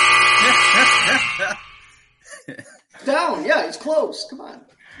 Down. Yeah, it's close. Come on.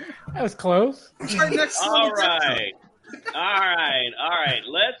 That was close. Right next to All him. right.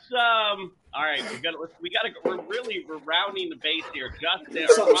 We're rounding the base here. Justin,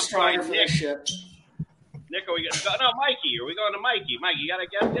 Something stronger for Nick. this ship. Nick, are we going to go? No, Mikey. Are we going to Mikey? Mikey, you got to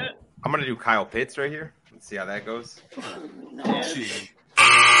guess yet? I'm going to do Kyle Pitts right here. Let's see how that goes.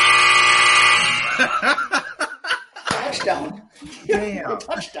 Touchdown. Damn.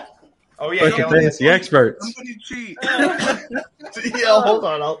 Touchdown. Oh, yeah. Fucking fantasy experts. Somebody cheat. Hold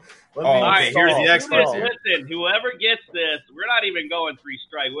on. All right, here's the experts here. Listen, whoever gets this, we're not even going 3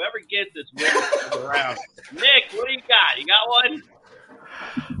 strike. Whoever gets this wins the round. Nick, what do you got? You got one?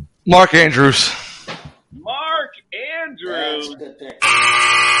 Mark Andrews. Mark Andrews. That's a good pick.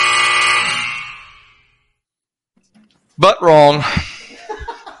 But wrong.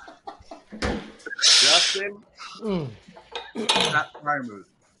 Justin. Pat Fryermuth.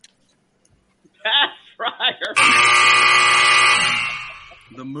 Pat Fryer.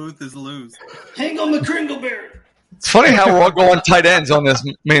 The Muth is loose. Hingle McCringleberry. It's funny how we're all going tight ends on this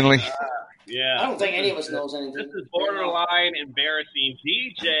mainly. Yeah. I don't think any of us knows anything. This is borderline embarrassing.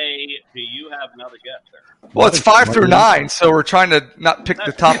 DJ, do you have another guess there? Well, it's 5 through 9, so we're trying to not pick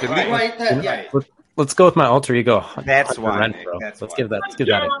the top elite. Right, yeah. Let's go with my alter ego. That's Hunter why. Renfrow. That's Let's why. give that. Let's give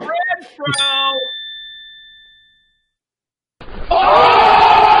that.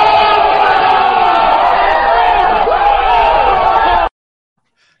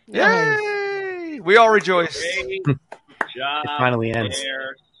 Yay! We all rejoice. Great job. It finally ends.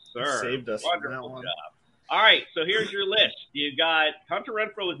 There, sir. Saved us from that Wonderful one. job. All right, so here's your list. You got Hunter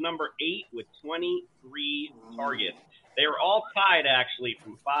Renfrow is number 8 with 23 targets. They were all tied actually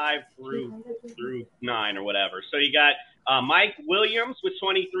from 5 through 9 or whatever. So you got Mike Williams with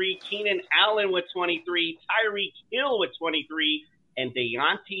 23, Keenan Allen with 23, Tyreek Hill with 23, and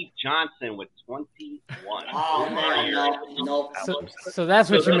Deontay Johnson with 21. Oh, man, no. So that's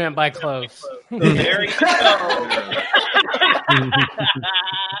what you meant by close. So there you go.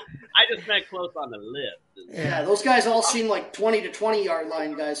 I just meant close on the list. Yeah, those guys all seem like 20 to 20 yard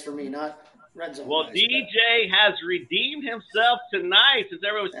line guys for me, not Red zone. Well, guys. DJ has redeemed himself tonight. Since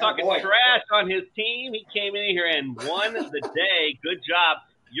everyone was talking boy. trash on his team, he came in here and won the day. Good job.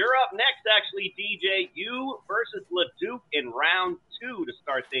 You're up next, actually, DJ. You versus LeDuc in round 2 to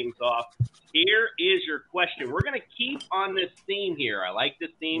start things off. Here is your question. We're going to keep on this theme here. I like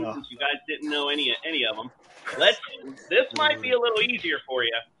this theme since you guys didn't know any of them. This might be a little easier for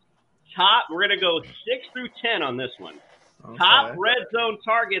you. We're going to go 6 through 10 on this one. Okay. Top red zone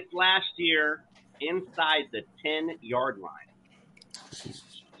targets last year inside the 10-yard line.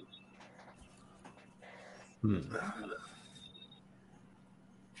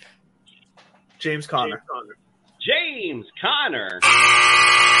 James Conner. James Conner.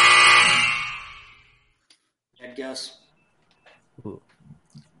 I'd guess. Let's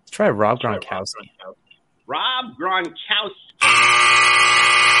try Rob Gronkowski. Rob Gronkowski.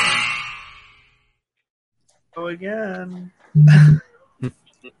 Go again.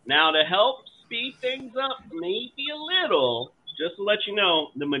 Now, to help speed things up maybe a little, just to let you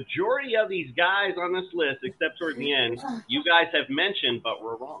know, the majority of these guys on this list, except towards the end, you guys have mentioned, but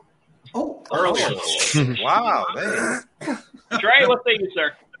we're wrong. Earlier. Wow. Thanks. Trey, what say you,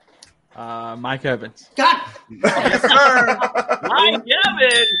 sir? Mike Evans. God. Yes, sir. Mike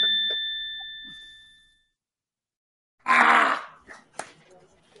Evans.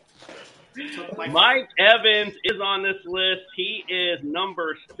 Mike Evans is on this list. He is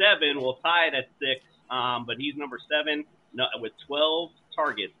number 7. We'll tie it at 6, but he's number 7 with 12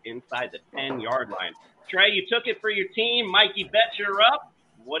 targets inside the 10-yard line. Trey, you took it for your team. Mikey Bet, you're up.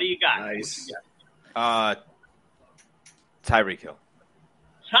 What do you got? Nice. Tyreek Hill.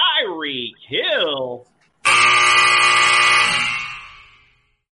 Tyreek Hill.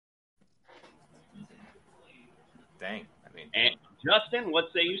 Dang. And Justin,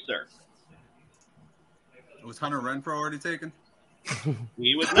 what say you, sir? Was Hunter Renfrow already taken?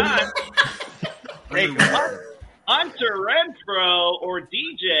 He was not. Hey, Hunter Renfrow or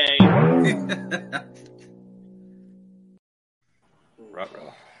DJ.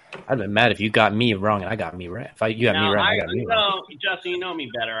 I'd have been mad if you got me wrong and I got me right. If you got me right, I got me wrong. Justin, you know me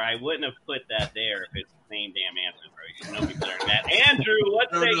better. I wouldn't have put that there if it's the same damn answer, bro. You should know me better than that. Andrew,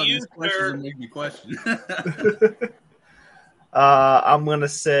 what say you, sir? Make me question. I'm going to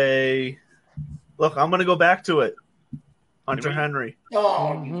say, look, I'm going to go back to it. Hunter Henry.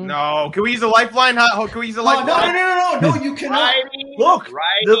 Oh, no. Can we use a lifeline? Can we use a lifeline? No, you cannot. Look,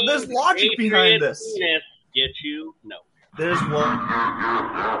 there's logic behind this. Get you? No. There's one.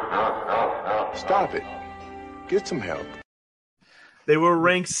 Stop it. Get some help. They were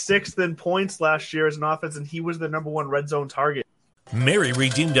ranked 6th in points last year as an offense, and he was the number 1 red zone target. Mary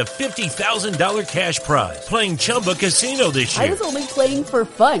redeemed a $50,000 cash prize playing Chumba Casino this year. I was only playing for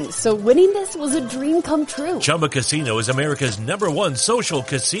fun, so winning this was a dream come true. Chumba Casino is America's #1 social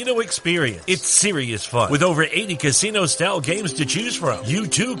casino experience. It's serious fun. With over 80 casino-style games to choose from, you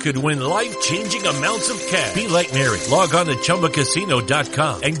too could win life-changing amounts of cash. Be like Mary. Log on to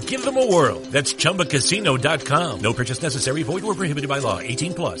ChumbaCasino.com and give them a whirl. That's ChumbaCasino.com. No purchase necessary. Void or prohibited by law.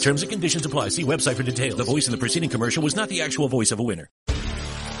 18+. Terms and conditions apply. See website for details. The voice in the preceding commercial was not the actual voice of a winner.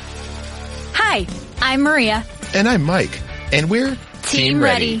 Hi, I'm Maria. And I'm Mike. And we're Team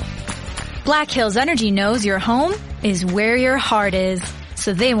Ready. Black Hills Energy knows your home is where your heart is,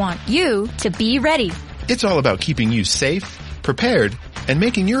 so they want you to be ready. It's all about keeping you safe, prepared, and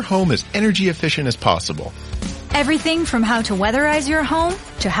making your home as energy efficient as possible. Everything from how to weatherize your home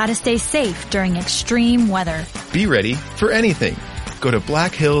to how to stay safe during extreme weather. Be ready for anything. Go to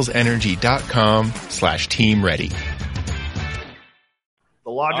blackhillsenergy.com/team ready. The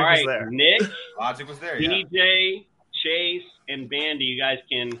logic All right, was there. Nick, Logic was there, yeah. DJ, Chase, and Bandy, you guys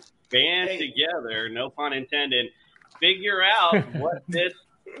can band together, no pun intended, figure out what this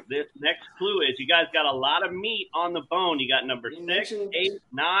next clue is. You guys got a lot of meat on the bone. You got number 6, 8,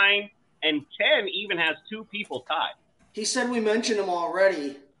 9, and 10 even has 2 people tied. He said we mentioned him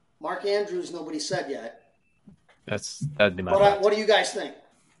already. Mark Andrews, nobody said yet. That'd be my But what do you guys think?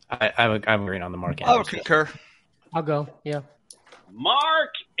 I'm agreeing on the Mark Andrews. I would concur. I'll go. Yeah.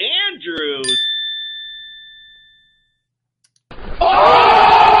 Mark Andrews.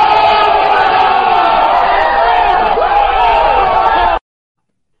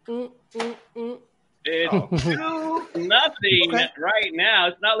 It's 2-0 right now.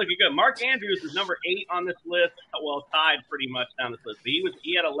 It's not looking good. Mark Andrews is number 8 on this list. Well, tied pretty much down this list. But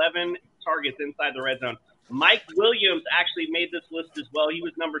he had 11 targets inside the red zone. Mike Williams actually made this list as well. He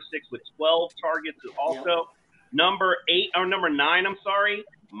was number 6 with 12 targets also. Number 9,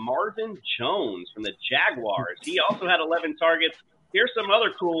 Marvin Jones from the Jaguars. He also had 11 targets. Here's some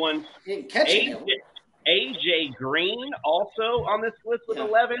other cool ones. AJ Green also on this list with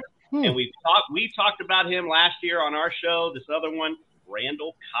 11. And we talked about him last year on our show. This other one,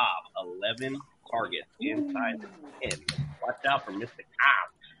 Randall Cobb, 11 targets inside the 10. Watch out for Mr. Cobb.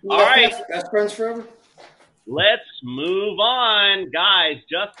 All right. Best friends forever. Let's move on. Guys,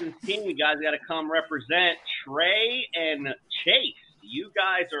 Justin's team, you guys got to come represent. Trey and Chase, you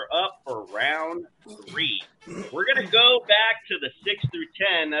guys are up for round 3. We're going to go back to the 6 through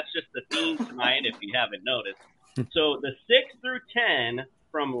 10. That's just the theme tonight, if you haven't noticed. So the 6 through 10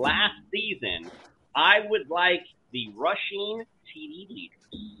 from last season, I would like the rushing TD leaders.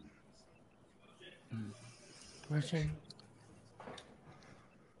 Rushing.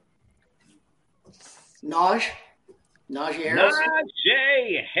 Najee Harris.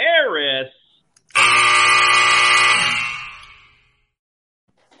 Najee Harris.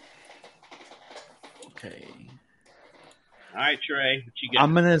 Okay. All right, Trey, what you got?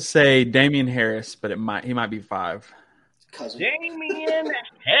 I'm gonna say Damian Harris, but he might be 5. Damian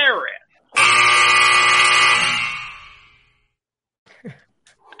Harris.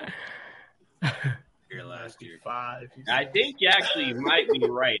 Here last year. 5. I think you actually might be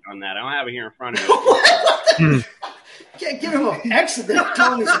right on that. I don't have it here in front of me. Can't give him an X and then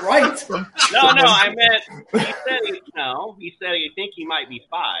tell him he's right. No, I meant he said you think he might be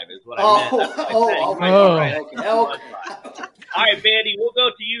 5 is what I meant. That's what I said. He might be right. Okay. All right, Bandy, we'll go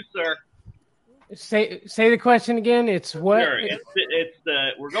to you, sir. Say the question again. It's what? Sure.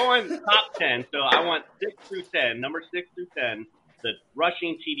 We're going top 10, so I want 6 through 10, number 6 through 10, the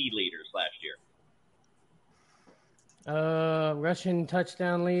rushing TD leaders last year. Russian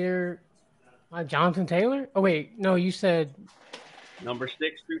touchdown leader, Jonathan Taylor. Oh wait, no, you said number 6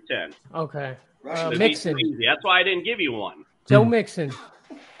 through 10. Okay, Mixon. Mixon. That's why I didn't give you one. Joe Mixon.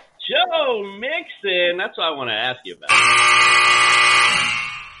 Joe Mixon. That's what I want to ask you about.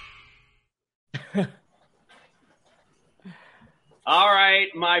 All right,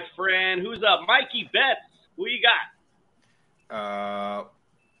 my friend. Who's up? Mikey Betts. Who you got?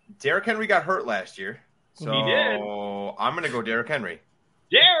 Derrick Henry got hurt last year. So He did. I'm going to go Derrick Henry.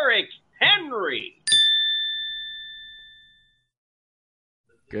 Derrick Henry.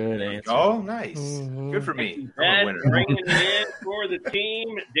 Good answer. Oh, nice. Good for me. I'm a That's winner. bringing it in for the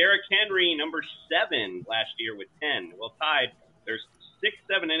team. Derrick Henry, number 7 last year with 10. Well, tied. There's 6,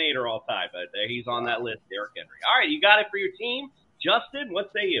 7, and 8 are all tied, but he's on that list, Derrick Henry. All right, you got it for your team. Justin,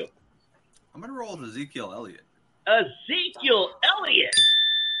 what say you? I'm going to roll with Ezekiel Elliott. Ezekiel Elliott.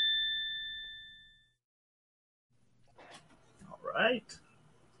 All right.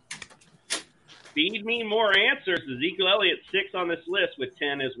 Feed me more answers. Ezekiel Elliott, 6 on this list with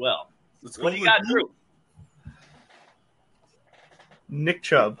 10 as well. Let's What do you got, Drew? Nick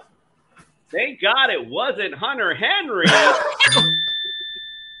Chubb. Thank God it wasn't Hunter Henry.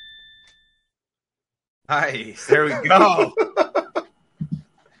 Nice. There we go.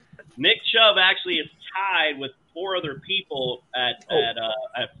 Nick Chubb actually is tied with 4 other people at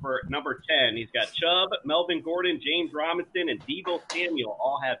for number 10. He's got Chubb, Melvin Gordon, James Robinson, and Deebo Samuel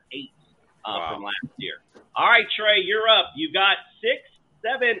all have 8 from last year. All right, Trey, you're up. You got 6,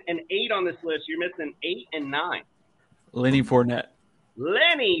 7, and 8 on this list. You're missing 8 and 9. Lenny Fournette.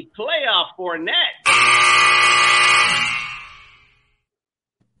 Lenny Playoff Fournette.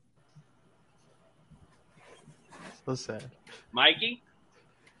 So sad. Mikey?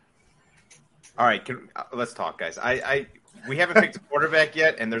 All right, let's talk, guys. We haven't picked a quarterback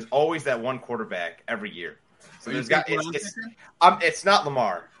yet, and there's always that one quarterback every year. So it's not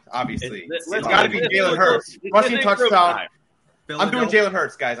Lamar, obviously. It's got to be Jalen Hurts. Rushing touchdown. I'm doing Jalen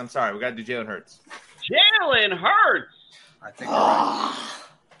Hurts, guys. I'm sorry. We got to do Jalen Hurts. Jalen Hurts. I think you're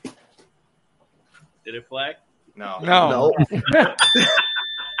right. Did it flag? No.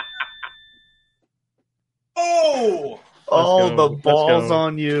 Oh! The ball's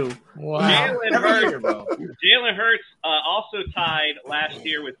on you. Wow. Jalen Hurts also tied last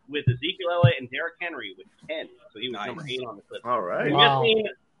year with Ezekiel Elliott and Derrick Henry with 10. So he was number 8 on the list. All right.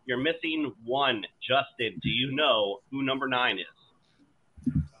 You're missing 1. Justin, do you know who number 9 is?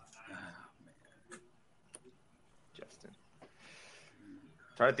 Justin.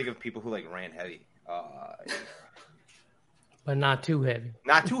 Try to think of people who ran heavy. But not too heavy.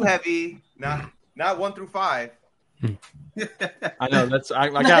 Not too heavy. Not 1 through 5. I know I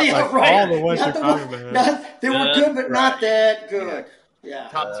got all the ones you're talking about. They were good, but not that good. Yeah.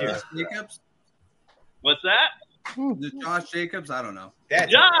 Top tier. Jacobs? What's that? Josh Jacobs? I don't know.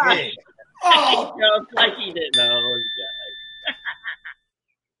 That's Josh! big. Oh! It's like he didn't know it was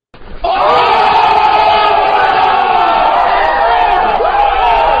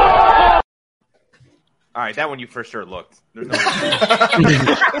All All right, that one you for sure looked. There's no way.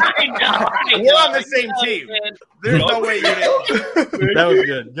 I know. We're on the same team. There's no way you didn't. That was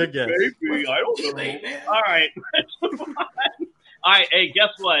good. Good guess. Maybe. I don't know. All right. Let's move on. All right. Hey, guess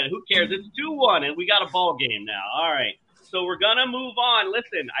what? Who cares? It's 2-1, and we got a ball game now. All right. So we're going to move on.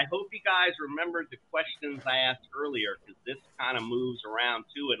 Listen, I hope you guys remembered the questions I asked earlier because this kind of moves around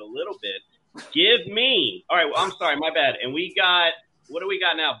to it a little bit. Give me. All right. Well, I'm sorry. My bad. And we got, what do we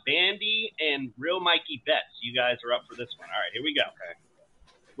got now? Bandy and Real Mikey Betts. You guys are up for this one. All right. Here we go. Okay.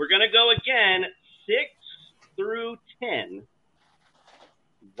 We're going to go again 6 through 10.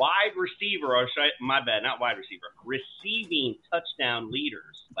 Wide receiver, or should I, my bad, not wide receiver, receiving touchdown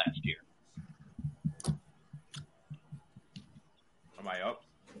leaders last year. Am I up?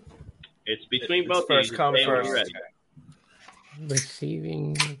 It's between It's both first of you. come, Stay when first. you're ready.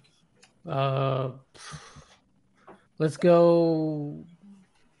 Receiving. Let's go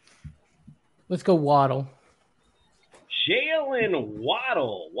Waddle. Jalen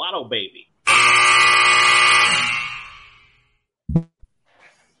Waddle baby. That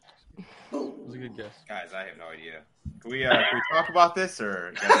was a good guess. Guys, I have no idea. Can we talk about this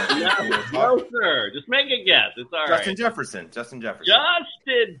or? No, sir. Just make a guess. It's all right. Justin Jefferson. Justin Jefferson.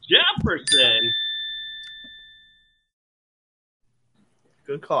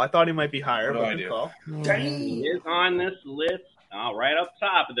 Good call. I thought he might be higher, What but do I good do? call. He is on this list. Right up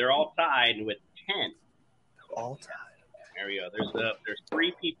top. They're all tied with 10. All tied. There we go. There's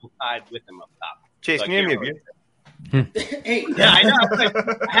 3 people tied with him up top. Chase, So I name me can't of you. Hey, Yeah, I know.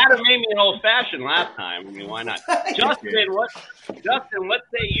 I had to make me an old fashioned last time. I mean, why not? Justin, what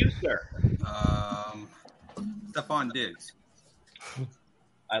say you, sir? Stephon Diggs.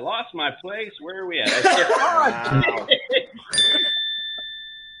 I lost my place. Where are we at? Wow.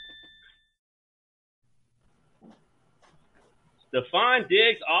 Stephon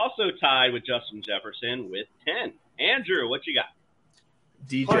Diggs also tied with Justin Jefferson with 10. Andrew, what you got?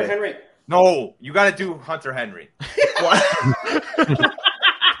 Hunter DJ. Henry. No, you got to do Hunter Henry.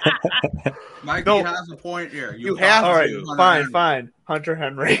 Mikey No. has a point here. You have All right, to. fine. Hunter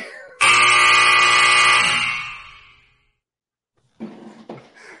Henry.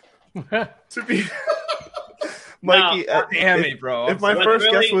 To be Mikey, No, damn it, bro. If my What's first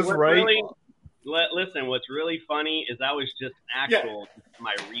really- guess was what's right, really- listen, what's really funny is that was just actual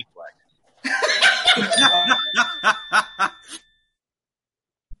my reflex.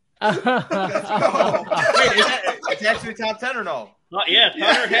 Wait, it's actually top 10 or no? Yes,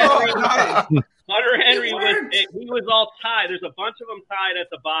 Hunter Henry. Hunter Henry he was all tied. There's a bunch of them tied at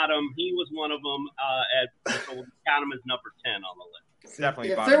the bottom. He was one of them. So we'll count him as number 10 on the list.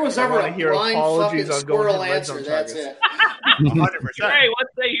 Definitely. If there was I ever wanna a hear blind apologies fucking on going squirrel to red answer, zone that's targets. it. 100%. Hey, what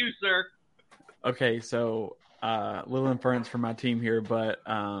say you, sir? Okay, so little inference from my team here, but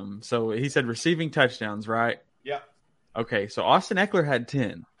so he said receiving touchdowns, right? Yeah. Okay, so Austin Eckler had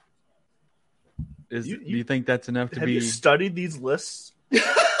 10. Do you think that's enough to have be? you studied these lists?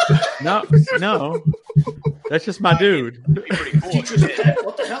 No. That's just my dude. Teacher's pet.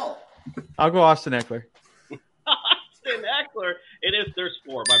 What the hell? I'll go Austin Eckler. Austin Eckler. There's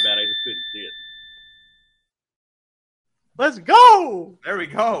 4. My bad. I just couldn't see it. Let's go. There we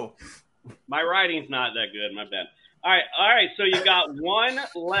go. My writing's not that good. My bad. All right. So you got one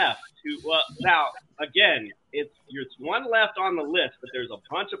left. Now, again, it's one left on the list, but there's a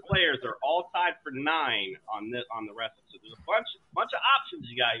bunch of players. They're all tied for 9 on the rest. So there's a bunch of options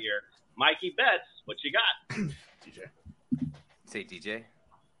you got here. Mikey Betts, what you got? DJ. Say DJ.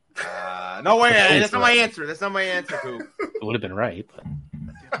 No way. That's not my answer. Coop. It would have been right, but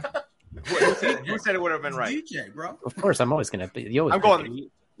Who said it would have been right? DJ, bro. of course I'm always gonna be. You always I'm going.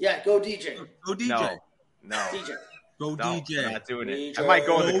 Yeah, go DJ. Go DJ. No. DJ. Go No, DJ. I'm not doing it. DJ. I might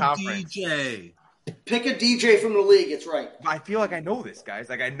go in the Go conference. DJ. Pick a DJ from the league. It's right. I feel like I know this, guys.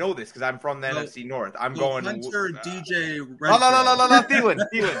 Like I know this because I'm from the NFC North. I'm Go going. Hunter, DJ. No.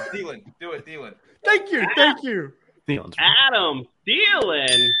 Thielen. Do it, Thielen. Thank you. Thiel's Adam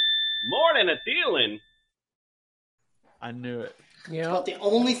Thielen. More than a Thielen. I knew it. Yeah. About the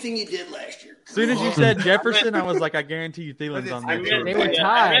only thing you did last year. As soon as you said Jefferson, I was like, I guarantee you Thielen's on I there. meant, They were I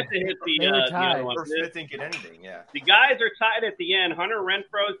tied. meant to hit the other one. First fit didn't get anything. Yeah. The guys are tied at the end. Hunter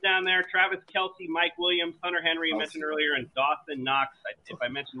Renfro's down there. Travis Kelce, Mike Williams, Hunter Henry, you mentioned earlier, and Dawson Knox. If I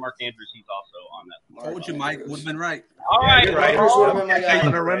mentioned Mark Andrews, he's also on that. Told you, Mike would have been right. All right. you're right.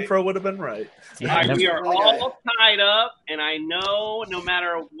 Hunter Renfro would have been right. All right, we are all tied up, and I know no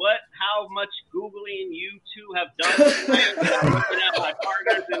matter how much Googling you two have done tonight, I'm looking at my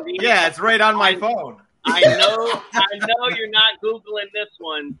partners and these. Yeah, it's right on my phone. I know you're not Googling this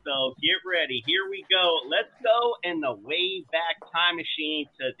one, so get ready. Here we go. Let's go in the way back time machine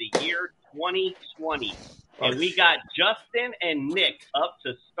to the year 2020. And we got Justin and Nick up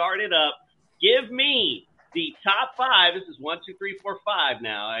to start it up. Give me the top 5. This is 1, 2, 3, 4, 5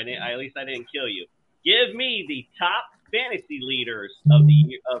 now. At least I didn't kill you. Give me the top fantasy leaders of the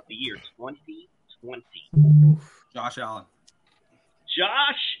year 2020. Josh Allen.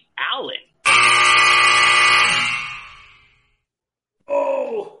 Josh Allen.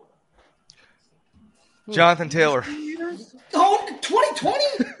 Oh. Jonathan Taylor. Oh, 2020?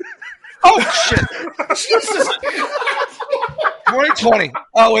 Oh, shit. Jesus. 2020.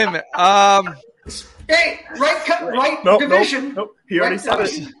 Oh, wait a minute. Hey, right division. Nope. He already Right said it.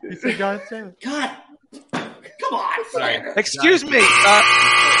 division. You said Jonathan Taylor. God. Come on. Sorry. Excuse me.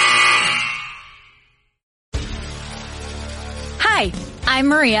 Hi, I'm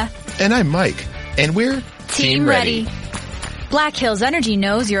Maria. And I'm Mike. And we're Team Ready. Black Hills Energy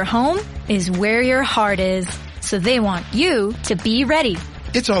knows your home is where your heart is, so they want you to be ready.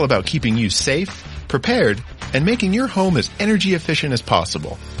 It's all about keeping you safe, prepared, and making your home as energy efficient as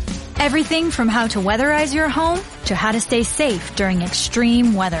possible. Everything from how to weatherize your home to how to stay safe during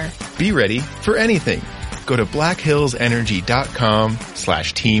extreme weather. Be ready for anything. Go to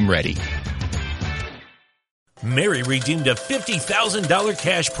blackhillsenergy.com/team ready. Mary redeemed a $50,000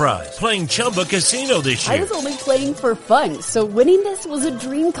 cash prize playing Chumba Casino this I year. was only playing for fun, so winning this was a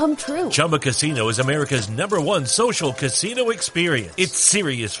dream come true. Chumba Casino is America's #1 social casino experience. It's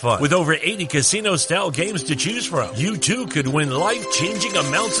serious fun. With over 80 casino-style games to choose from, you too could win life-changing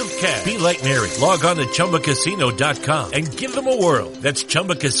amounts of cash. Be like Mary. Log on to ChumbaCasino.com and give them a whirl. That's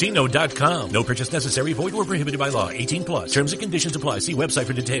ChumbaCasino.com. No purchase necessary. Void where prohibited by law. 18+. Terms and conditions apply. See website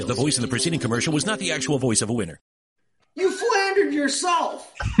for details. The voice in the preceding commercial was not the actual voice of a winner. You flandered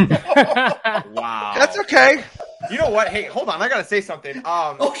yourself. Wow. That's okay. You know what? Hey, hold on. I got to say something.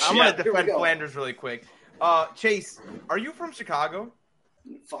 I'm going to Here we defend go. Flanders really quick. Chase, are you from Chicago?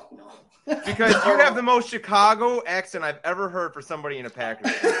 Fuck no. Because you have the most Chicago accent I've ever heard for somebody in a Packers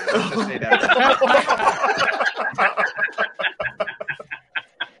game. Let's just say that.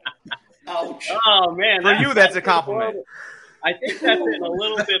 Ouch. Oh, man. For you, that's a compliment. I think that's in a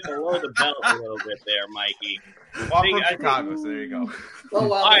little bit below the belt a little bit there, Mikey. Well, I'm from Chicago, so there you go. Oh,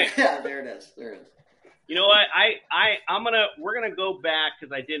 well, All right. yeah, there it is. You know what? We're gonna go back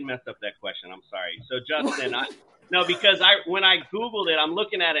because I did mess up that question. I'm sorry. So Justin, because when I Googled it, I'm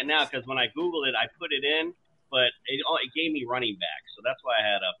looking at it now because when I Googled it, I put it in, but it gave me running back, so that's why I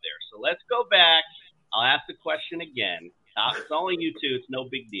had it up there. So let's go back. I'll ask the question again. It's only you two. It's no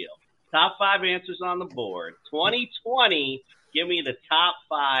big deal. Top 5 answers on the board. 2020. Give me the top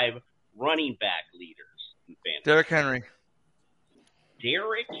 5 running back leaders in fantasy. Derrick Henry.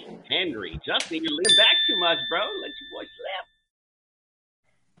 Derrick Henry. Justin, you're leaning back too much, bro. Let your boy slap.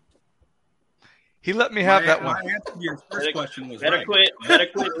 He let me have that one. My answer to your first question was Better right.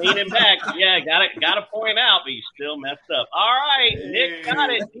 quit leaning back. Yeah, got to point out, but you still messed up. All right, Nick got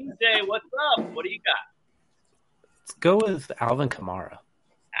it. DJ, what's up? What do you got? Let's go with Alvin Kamara.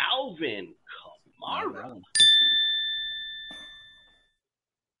 Alvin Kamara.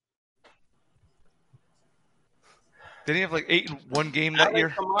 Did he have like 8 in one game that year?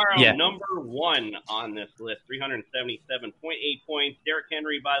 Kamara, Yeah. number 1 on this list, 377.8 points. Derrick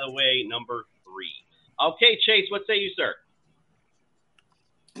Henry, by the way, number 3. Okay, Chase, what say you, sir?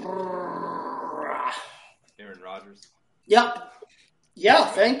 Aaron Rodgers. Yep. Yeah,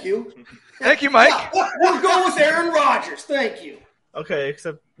 thank you. Thank you, Mike. Yeah, we'll go with Aaron Rodgers. Thank you. Okay,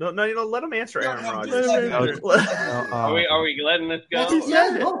 except no, let him answer Aaron Rodgers. Are we letting this go?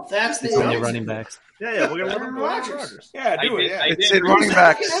 That's the It's only running backs. Yeah, we're gonna let him Aaron go. Aaron Rodgers. Rodgers. Yeah, do it. Yeah. It said running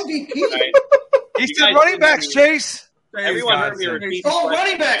backs. MVP. He said running backs, Chase. Everyone heard me repeat. Oh,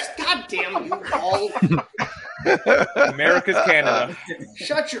 running backs. God damn you all. America's Canada.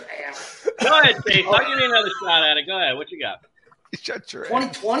 Shut your ass. Go ahead, Chase. I'll give you another shot at it. Go ahead. What you got? Shut your ass.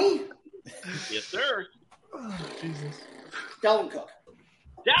 2020? Yes, sir. Dalvin Cook.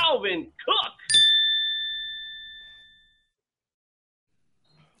 Dalvin Cook.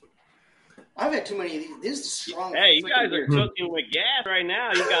 I've had too many of these. This is strong. Hey, you guys are freaking- cooking with gas right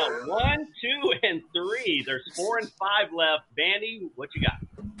now. You got 1, 2, and 3. There's 4 and 5 left. Bandy, what you got?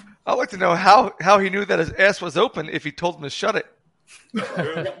 I'd like to know how he knew that his ass was open if he told him to shut it.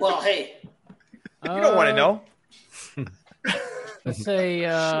 Yeah, well, hey. You don't want to know. Let's say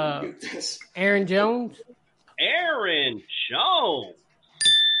Aaron Jones. Aaron Jones.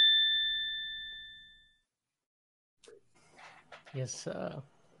 Yes.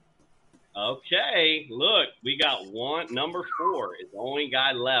 Okay, look, we got number 4 is the only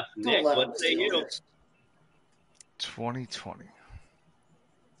guy left. Nick, let what him say do you? this. 2020.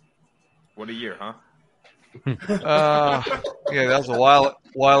 What a year, huh? Yeah, that was a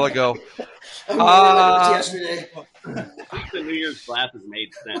while ago. Yesterday. The New Year's glasses made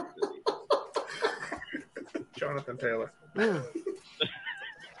sense to me. Jonathan Taylor.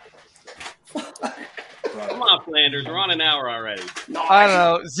 Come on, Flanders. We're on an hour already. I don't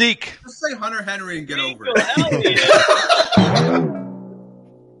know. Zeke. Just say Hunter Henry and get over it.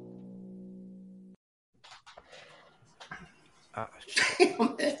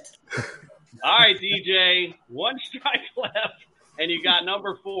 All right, DJ. One strike left, and you got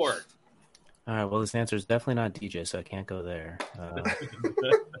number 4. All right. Well, this answer is definitely not DJ, so I can't go there. Let's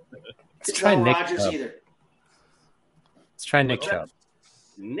It's try not Nick Rodgers Chubb. either. Let's try Nick Chubb.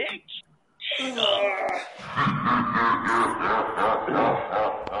 Nick.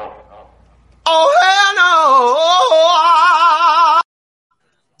 Oh, hell no!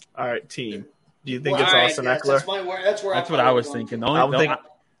 All right, team. Do you think Well, it's all right, Austin yes, Eckler? that's my word. That's where That's I what I was thinking. I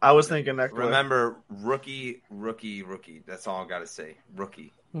was thinking Eckler. Remember, rookie. That's all I got to say.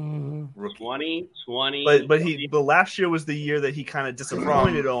 Rookie. Rookie. 2020. But last year was the year that he kind of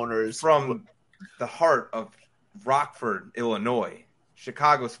disappointed owners. From the heart of Rockford, Illinois,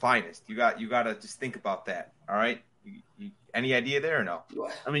 Chicago's finest. You got to just think about that. All right. Any idea there or no?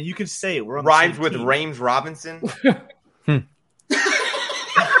 I mean, you can say it. We're on Rhymes the with same team. Rames Robinson.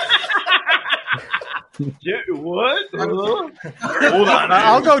 What? Hold on.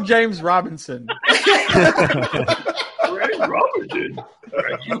 I'll go James Robinson. Robinson. All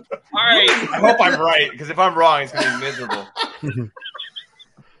right. I hope I'm right, because if I'm wrong, it's going to be miserable.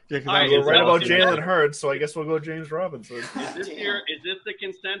 We're right, right about so- Jalen Hurts, so I guess we'll go James Robinson. Is this the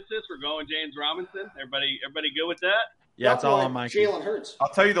consensus? We're going James Robinson. Everybody good with that? Yeah, it's all on my Jalen Hurts. I'll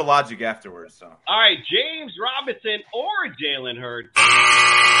tell you the logic afterwards. So. All right, James Robinson or Jalen Hurts.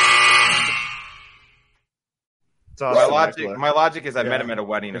 My logic is I met him at a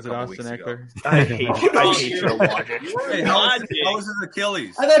wedding a couple weeks ago. I hate your logic. Hey, how was his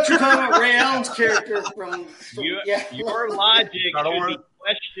Achilles? I thought you were talking about Ray Allen's character from Your logic should be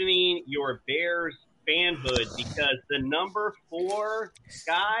questioning your Bears fanhood because the number 4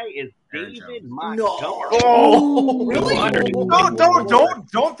 guy is David Montgomery. Oh, really?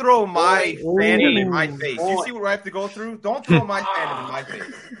 Don't throw my fandom in my face. You see what I have to go through? Don't throw my fandom in my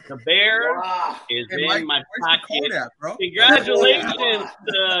face. The Bears is in my pocket. Congratulations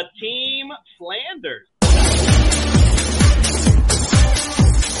to Team Flanders.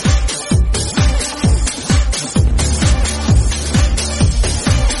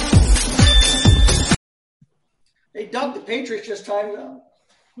 Hey, Doug, the Patriots just timed up.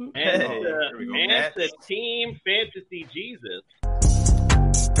 And the Team Fantasy Jesus.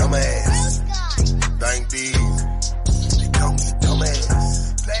 Dumbass. Thing big. Dumbass.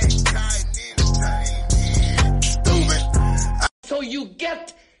 So you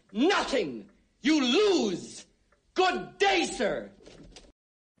get nothing. You lose. Good day, sir.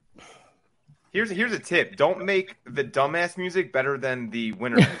 Here's a tip. Don't make the dumbass music better than the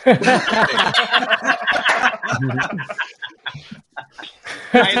winner.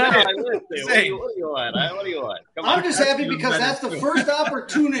 I know. What do you want? Come I'm on. just happy because that's the first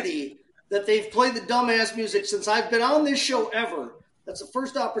opportunity that they've played the dumbass music since I've been on this show ever. That's the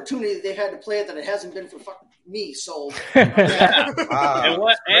first opportunity they've had to play it that it hasn't been for fucking me. So, And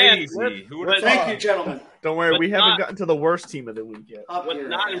what? And thank you, gentlemen. Don't worry, we What's haven't not- gotten to the worst team of the week yet. What's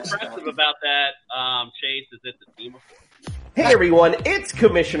not impressive about that, Chase, is it's a team of 4. Hey everyone, it's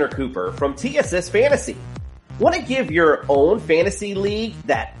Commissioner Cooper from TSS Fantasy. Want to give your own fantasy league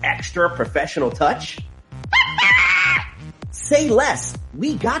that extra professional touch? Say less,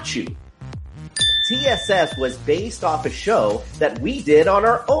 we got you. TSS was based off a show that we did on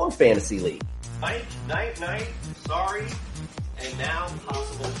our own fantasy league. Night, sorry, and now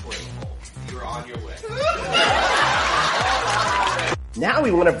possible play. You're on your way. Now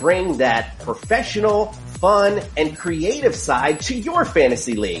we want to bring that professional, fun, and creative side to your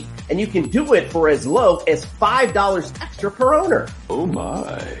fantasy league. And you can do it for as low as $5 extra per owner. Oh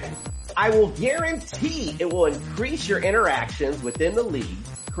my. I will guarantee it will increase your interactions within the league,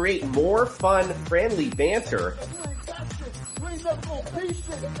 create more fun, friendly banter,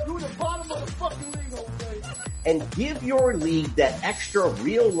 and give your league that extra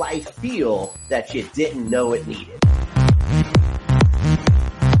real-life feel that you didn't know it needed.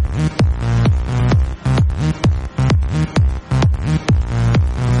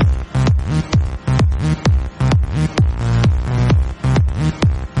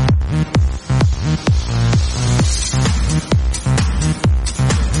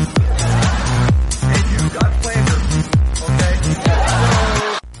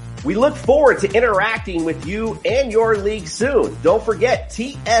 We look forward to interacting with you and your league soon. Don't forget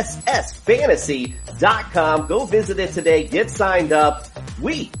TSSFantasy.com. Go visit it today. Get signed up.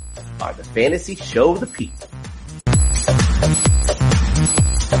 We are the Fantasy Show of the People.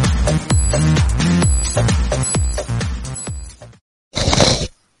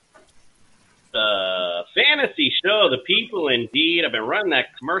 The Fantasy Show of the People, indeed. I've been running that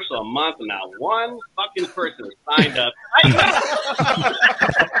commercial a month, and not one fucking person has signed up.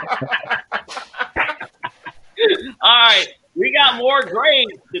 All right, we got more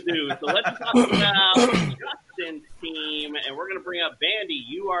grades to do, so let's talk about Justin's team, and we're going to bring up Bandy.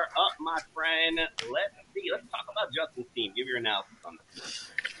 You are up, my friend. Let's talk about Justin's team. Give your analysis on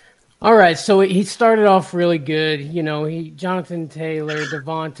this. All right, so he started off really good. Jonathan Taylor,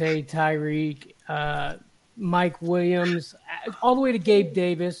 Devontae, Tyreek, Mike Williams, all the way to Gabe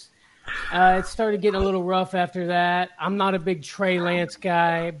Davis. It started getting a little rough after that. I'm not a big Trey Lance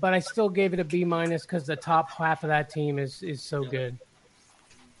guy, but I still gave it a B- because the top half of that team is so good.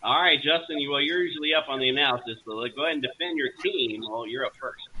 All right, Justin, you're usually up on the analysis, but go ahead and defend your team. Well, you're up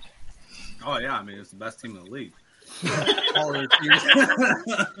first. Oh, yeah. I mean, it's the best team in the league. The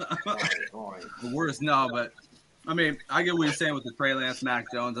worst, no, but I mean, I get what you're saying with the Trey Lance, Mac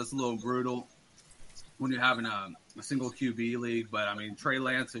Jones. That's a little brutal when you're having a single QB league. But I mean, Trey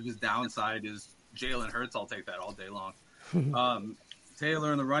Lance, if his downside is Jalen Hurts, I'll take that all day long.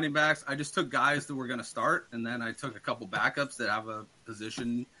 Taylor and the running backs, I just took guys that were going to start, and then I took a couple backups that have a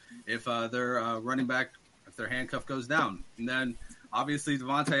position if their running back, if their handcuff goes down. And then obviously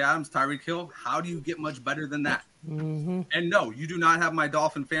Devontae Adams, Tyreek Hill. How do you get much better than that? Mm-hmm. And no, you do not have my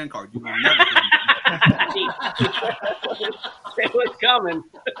Dolphin fan card. You will never. It was coming.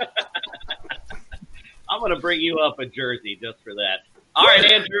 I'm going to bring you up a jersey just for that. All right,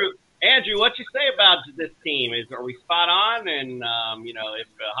 Andrew. Andrew, what you say about this team? Are we spot on? And if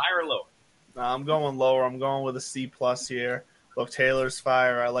higher or lower? I'm going lower. I'm going with a C+ here. Look, Taylor's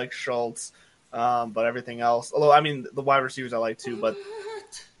fire. I like Schultz, but everything else. Although I mean, the wide receivers I like too, but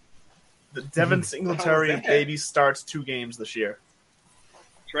the Devin Singletary baby starts 2 games this year.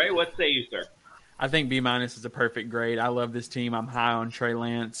 Trey, what say you, sir? I think B- is a perfect grade. I love this team. I'm high on Trey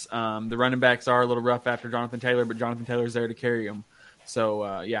Lance. The running backs are a little rough after Jonathan Taylor, but Jonathan Taylor's there to carry them. So,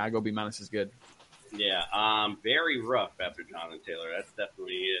 I go B- is good. Yeah, very rough after Jonathan Taylor. That's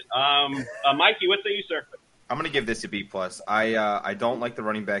definitely it. Mikey, what say you, sir? I'm going to give this a B+. I don't like the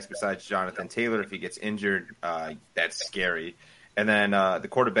running backs besides Jonathan Taylor. If he gets injured, that's scary. And then the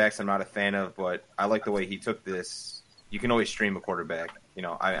quarterbacks I'm not a fan of, but I like the way he took this. You can always stream a quarterback.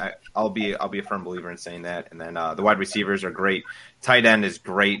 I'll be a firm believer in saying that. And then the wide receivers are great. Tight end is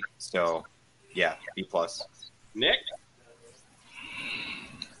great. So, yeah, B+. Nick?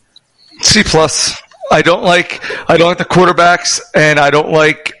 C+. I don't like the quarterbacks, and I don't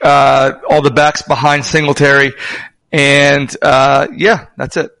like all the backs behind Singletary. And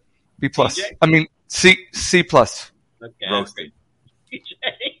that's it. B+. DJ? I mean C+. Okay. Roasted.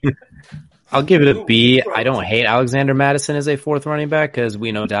 I'll give it a B. I don't hate Alexander Madison as a 4th running back because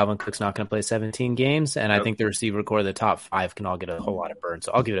we know Dalvin Cook's not going to play 17 games, and I think the receiver core of the top 5 can all get a whole lot of burn.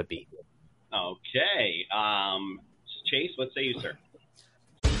 So I'll give it a B. Okay. Chase, what say you, sir?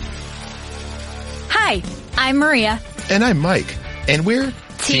 Hi, I'm Maria. And I'm Mike. And we're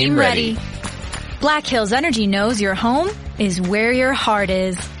Team Ready. Black Hills Energy knows your home is where your heart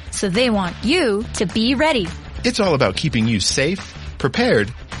is, so they want you to be ready. It's all about keeping you safe,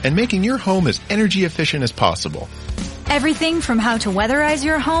 prepared, and making your home as energy efficient as possible. Everything from how to weatherize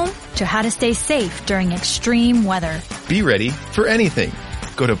your home to how to stay safe during extreme weather. Be ready for anything.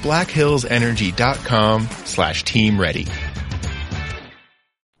 Go to blackhillsenergy.com/team ready.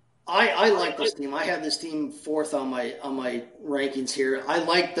 I like this team. I had this team 4th on my rankings here. I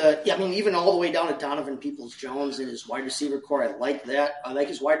like even all the way down to Donovan Peoples-Jones and his wide receiver core. I like that. I like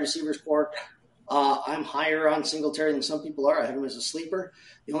his wide receivers core. I'm higher on Singletary than some people are. I have him as a sleeper.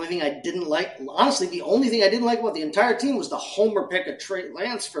 The only thing I didn't like about the entire team was the homer pick of Trey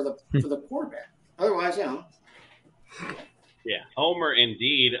Lance for the quarterback. Otherwise, Yeah, homer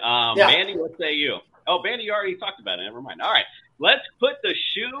indeed. Yeah. Bandy, what say you? Oh, Bandy, you already talked about it. Never mind. All right. Let's put the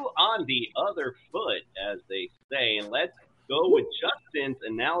shoe on the other foot, as they say, and let's go with Justin's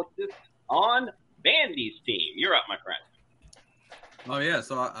analysis on Bandy's team. You're up, my friend. Oh, yeah.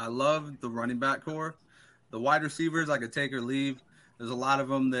 So I love the running back core. The wide receivers, I could take or leave. There's a lot of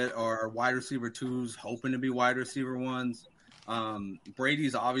them that are wide receiver 2s, hoping to be wide receiver 1s.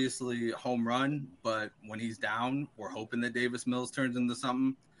 Brady's obviously home run, but when he's down, we're hoping that Davis Mills turns into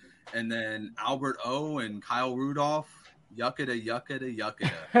something. And then Albert O and Kyle Rudolph, Yuckada, yuckada,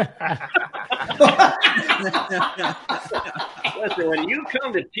 yuckada. Listen, when you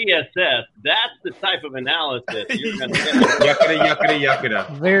come to TSS, that's the type of analysis you're going to get. Yuckada, yuckada.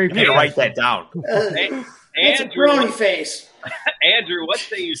 Very You need to write that down. It's a brony face. Andrew, what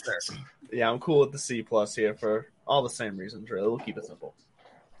say you, sir? Yeah, I'm cool with the C+ here for all the same reasons, really. We'll keep it simple.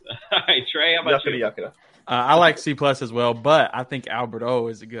 All right, Trey, how about you? Yuckada. I like C+ as well, but I think Albert O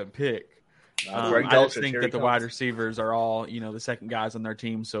is a good pick. Greg I just Dulcich, think here that he the comes. wide receivers are all, the second guys on their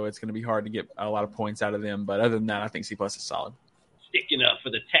team, so it's going to be hard to get a lot of points out of them. But other than that, I think C+ is solid. Sticking up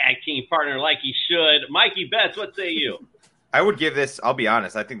for the tag team partner like he should. Mikey Betts, what say you? I would give this. I'll be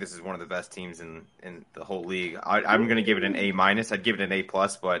honest. I think this is one of the best teams in the whole league. I'm going to give it an A-. I'd give it an A+,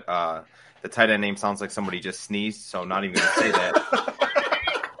 but the tight end name sounds like somebody just sneezed, so I'm not even going to say that.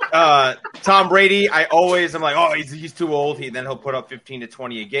 Tom Brady, I'm like, oh, he's too old. Then he'll put up 15 to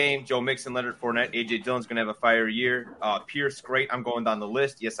 20 a game. Joe Mixon, Leonard Fournette, AJ Dillon's going to have a fire year. Pierce, great. I'm going down the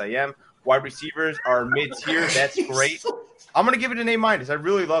list. Yes, I am. Wide receivers are mid-tier. That's great. I'm going to give it an A-. I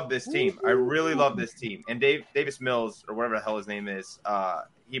really love this team. And Davis Mills, or whatever the hell his name is,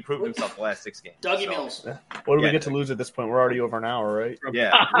 he proved himself the last 6 games. Dougie Mills. What do we get to lose at this point? We're already over an hour, right?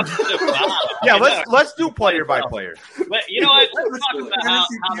 Yeah. Yeah, let's do player by player. But you know what? Let's talk about how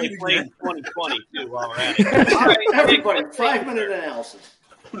they played in 2020 too while we're at it. All right, Everybody, 5-minute analysis.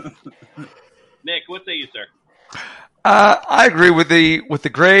 Nick, what say you, sir? I agree with the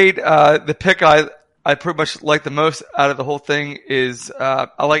grade. The pick I pretty much like the most out of the whole thing is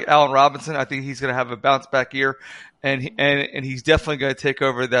I like Allen Robinson. I think he's going to have a bounce back year, and he's definitely going to take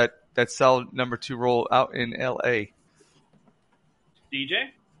over that solid number 2 role out in LA. DJ?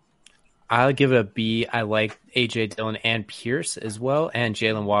 I'll give it a B. I like AJ Dillon and Pierce as well, and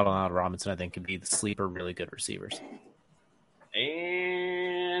Jalen Waddle and Allen Robinson. I think could be the sleeper, really good receivers.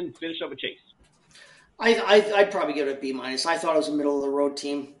 And finish up with Chase. I'd probably give it a B-. I thought it was a middle of the road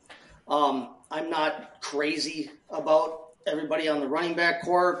team. I'm not crazy about everybody on the running back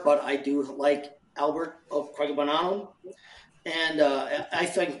core, but I do like Albert of Quagabananon. And I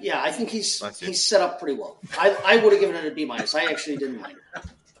think he's set up pretty well. I would have given it a B-. I actually didn't mind it.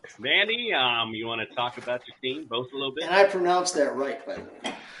 Mandy, you want to talk about your team both a little bit? And I pronounced that right, but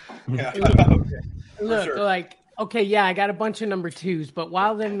Look, sure. I got a bunch of number 2s, but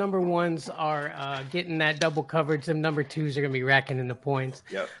while them number 1s are getting that double coverage, them number 2s are going to be racking in the points.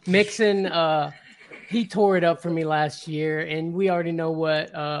 Yep. Mixon, he tore it up for me last year, and we already know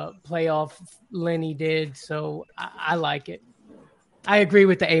what playoff Lenny did, so I like it. I agree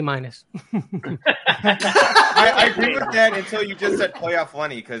with the A-. I agree with that until you just said playoff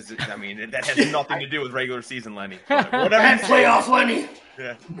Lenny, because that has nothing to do with regular season Lenny. Whatever. and playoff Lenny.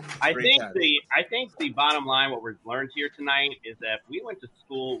 Yeah. I think the bottom line, what we've learned here tonight, is that we went to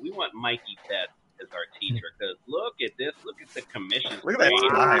school. We want Mikey Betts as our teacher, because look at this. Look at the commission. Look at that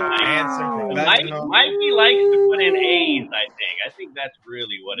style. Mikey likes to put in A's. I think that's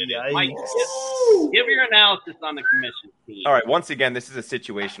really what it is. Mike, give your analysis on the commission team. All right. Once again, this is a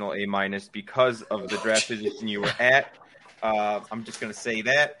situational A- because of the draft position you were at. I'm just going to say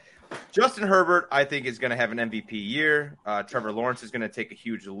that. Justin Herbert, I think, is going to have an MVP year. Trevor Lawrence is going to take a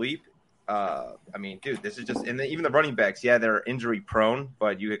huge leap. This is just – and even the running backs, yeah, they're injury prone,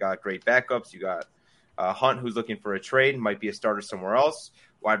 but you got great backups. You got Hunt, who's looking for a trade, might be a starter somewhere else.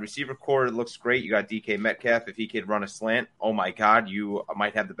 Wide receiver core looks great. You got DK Metcalf. If he could run a slant, oh, my God, you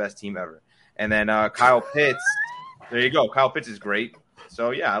might have the best team ever. And then Kyle Pitts, there you go. Kyle Pitts is great.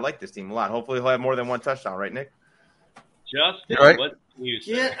 So, yeah, I like this team a lot. Hopefully he'll have more than 1 touchdown, right, Nick? Justin, right. what do you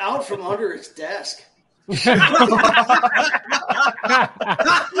say? Get out from under his desk. Take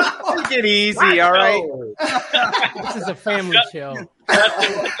it easy, all right? This is a family show.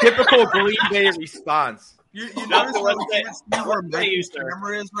 Typical Green Bay response. You notice why we can't see where Mikey's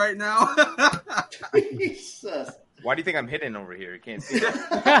camera is right now? Jesus. Why do you think I'm hidden over here? You can't see that.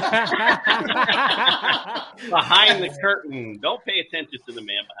 Behind the curtain. Don't pay attention to the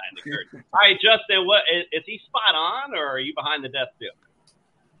man behind the curtain. All right, Justin, what is he spot on, or are you behind the desk too?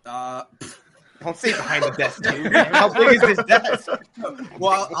 Don't say behind the desk, dude. How big is this desk?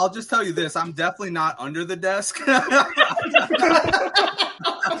 Well, I'll just tell you this. I'm definitely not under the desk.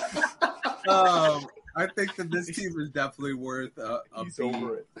 I think that this team is definitely worth a B.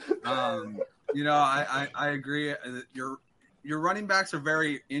 Over it. I agree. Your running backs are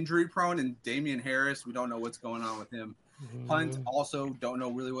very injury prone, and Damian Harris, we don't know what's going on with him. Hunt also don't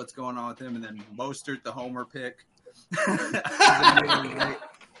know really what's going on with him, and then Mostert, the homer pick.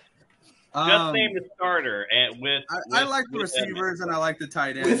 Just name the starter I like the receivers and I like the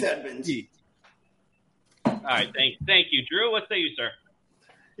tight end. With Edmonds. All right, thank you, Drew. What say you, sir?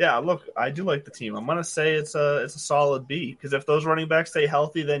 Yeah, look, I do like the team. I'm gonna say it's a solid B, because if those running backs stay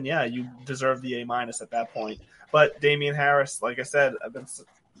healthy, then yeah, you deserve the A- at that point. But Damian Harris, like I said,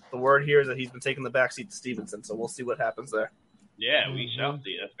 the word here is that he's been taking the backseat to Stevenson, so we'll see what happens there. Yeah, we shall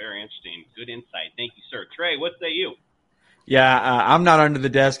see. That's very interesting. Good insight. Thank you, sir. Trey, what say you? Yeah, I'm not under the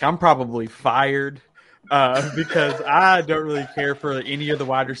desk. I'm probably fired because I don't really care for any of the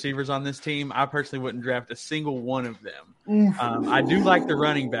wide receivers on this team. I personally wouldn't draft a single one of them. I do like the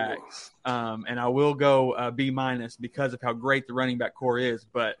running backs, and I will go B- because of how great the running back core is.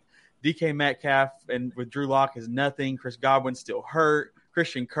 But DK Metcalf and with Drew Lock is nothing. Chris Godwin's still hurt.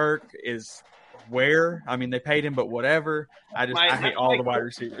 Christian Kirk is where? I mean, they paid him, but whatever. I hate all the wide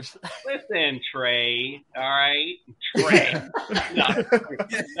receivers. Listen, Trey. All right, Trey. No,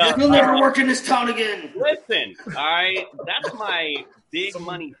 You'll never work in this town again. Listen, all right. That's my big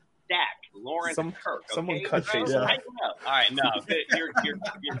money stack, Lawrence Kirk. Okay, someone cut bro? Chase. Tighten up. All right, no, you're good,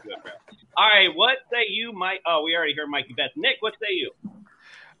 bro. All right, what say you, Mike? Oh, we already heard Mikey Betts. Nick, what say you?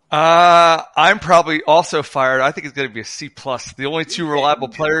 I'm probably also fired. I think it's going to be a C+. The only two reliable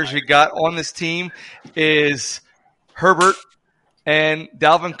players you got on this team is Herbert and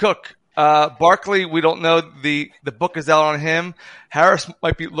Dalvin Cook. Barkley, we don't know. The book is out on him. Harris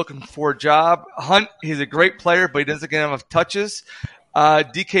might be looking for a job. Hunt, he's a great player, but he doesn't get enough touches.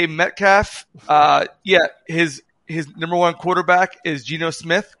 DK Metcalf, his number one quarterback is Geno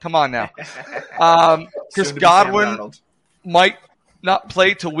Smith. Come on now. Chris Godwin might not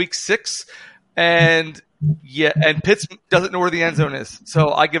play till week 6, and Pitts doesn't know where the end zone is,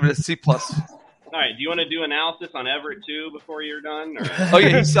 so I give it a C+. All right, do you want to do analysis on Everett too before you're done? Or? Oh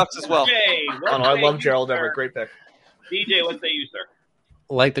yeah, he sucks as well. I love Gerald Everett. Great pick. DJ, what say you, sir?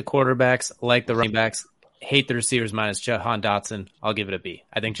 Like the quarterbacks, like the running backs. Hate the receivers minus Jahan Dotson. I'll give it a B.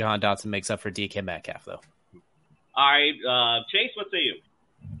 I think Jahan Dotson makes up for DK Metcalf, though. All right, Chase, what say you?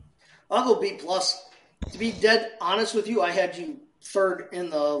 I'll go B+. To be dead honest with you, I had you third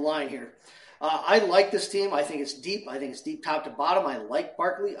in the line here. I like this team. I think it's deep. I think it's deep top to bottom. I like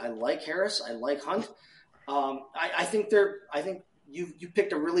Barkley. I like Harris. I like Hunt. I think you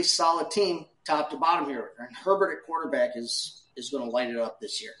picked a really solid team top to bottom here. And Herbert at quarterback is going to light it up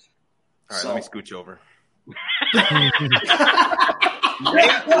this year. All right, let me scooch over.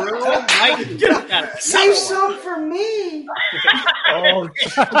 Save some for me. Oh,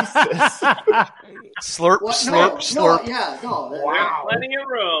 Jesus. Slurp. Wow. Plenty of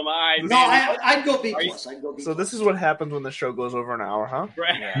room. All right, no, I'd go B+. I'd go B+. So this is what happens when the show goes over an hour, huh?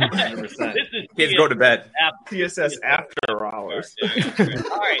 Yeah, 100%. Kids go to bed. TSS after hours. All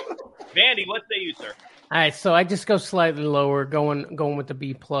right, Vandy, what say you, sir? All right, so I just go slightly lower, going with the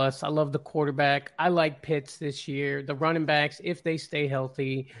B+. I love the quarterback. I like Pitts this year. The running backs, if they stay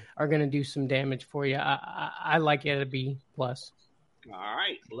healthy, are going to do some damage for you. I like it at a B+. All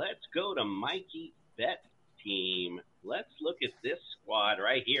right, let's go to Mikey Betts' team. Let's look at this squad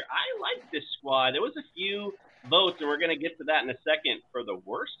right here. I like this squad. There was a few votes, and we're going to get to that in a second for the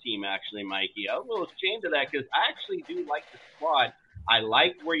worst team, actually, Mikey. I was a little ashamed of that because I actually do like the squad. I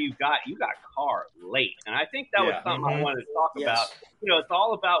like where you got Carr late. And I think that was something I wanted to talk about. You know, it's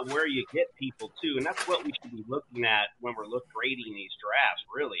all about where you get people too. And that's what we should be looking at when we're grading these drafts,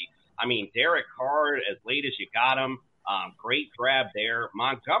 really. I mean, Derek Carr, as late as you got him, great grab there.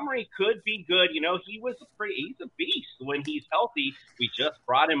 Montgomery could be good. You know, he's a beast when he's healthy. We just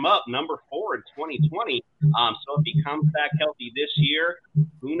brought him up number 4 in 2020. So if he comes back healthy this year,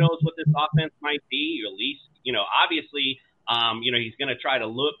 who knows what this offense might be? Or at least, you know, obviously, he's going to try to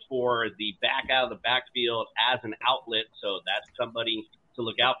look for the back out of the backfield as an outlet. So that's somebody to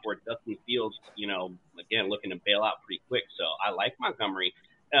look out for. Justin Fields, again, looking to bail out pretty quick. So I like Montgomery.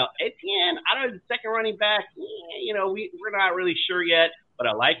 Etienne, I don't know, the second running back, we're not really sure yet, but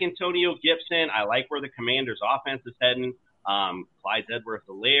I like Antonio Gibson. I like where the Commanders' offense is heading. Clyde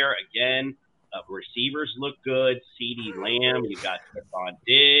Edwards-Helaire, again, receivers look good. CeeDee Lamb, you got Stephon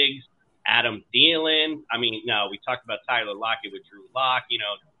Diggs. Adam Thielen. I mean, no, we talked about Tyler Lockett with Drew Lock.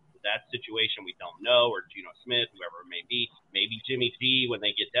 That situation we don't know, or Geno Smith, whoever it may be. Maybe Jimmy G when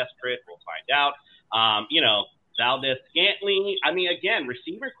they get desperate. We'll find out. Valdez Scantling. I mean, again,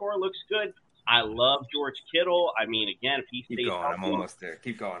 receiver core looks good. I love George Kittle. I mean, again, if he stays healthy. I'm almost there.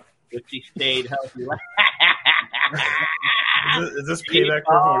 Keep going. If he stayed healthy. Is this payback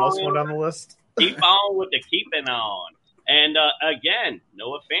for everyone else going down the list? Keep on with the keeping on. And, again,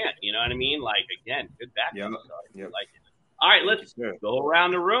 Noah Fant, you know what I mean? Like, again, good backup. Yep. So like it. All right, let's go around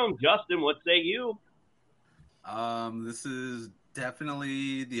the room. Justin, what say you? This is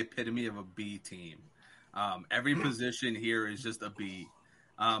definitely the epitome of a B team. Every position here is just a B.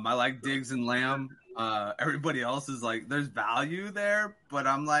 I like Diggs and Lamb. Everybody else is like, there's value there, but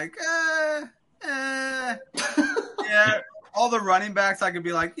I'm like, yeah. All the running backs, I could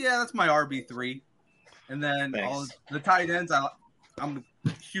be like, yeah, that's my RB3. And then all the tight ends, I'm a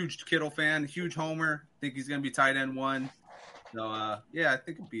huge Kittle fan, huge homer. Think he's going to be tight end 1. So, I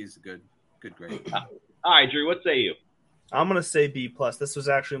think a B is a good grade. All right, Drew, what say you? I'm going to say B+. This was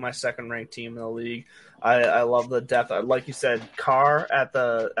actually my second-ranked team in the league. I love the depth. Like you said, Carr at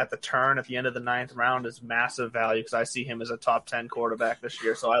the turn at the end of the 9th round is massive value because I see him as a top 10 quarterback this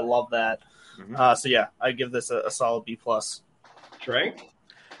year. So I love that. Mm-hmm. I give this a solid B+. Trey?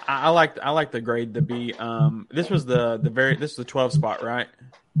 I like the grade to be. This was the 12 spot, right?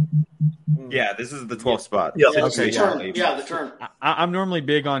 Yeah, this is the 12th spot. Yeah, Okay, the turn. Yeah, the turn. I'm normally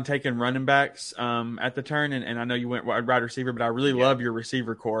big on taking running backs at the turn, and I know you went wide receiver, but I really love your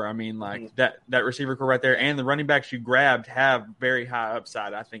receiver core. I mean, like that receiver core right there, and the running backs you grabbed have very high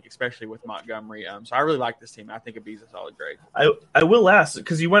upside, I think, especially with Montgomery. So I really like this team. I think a B is a solid grade. I will ask,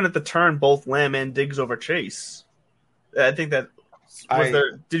 because you went at the turn both Lamb and Diggs over Chase. I think that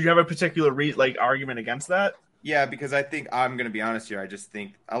did you have a particular argument against that? Yeah, because I think I'm going to be honest here. I just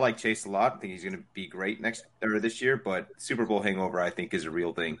think I like Chase a lot. I think he's going to be great this year. But Super Bowl hangover, I think, is a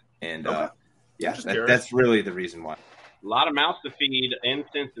real thing, and that's really the reason why. A lot of mouths to feed in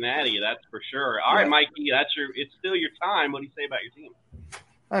Cincinnati, that's for sure. All right, Mikey, it's still your time. What do you say about your team?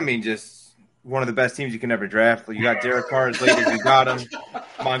 I mean, just one of the best teams you can ever draft. You got Derek Carr as late as you got him.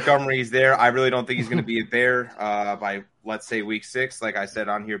 Montgomery's there. I really don't think he's going to be a Bear by, let's say, week 6, like I said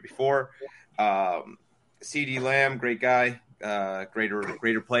on here before. CeeDee Lamb, great guy,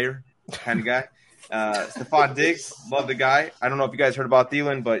 greater player kind of guy. Stephon Diggs, love the guy. I don't know if you guys heard about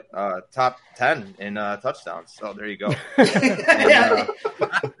Thielen, but top 10 in touchdowns. So there you go. And,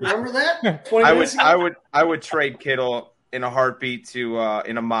 remember that? I would trade Kittle in a heartbeat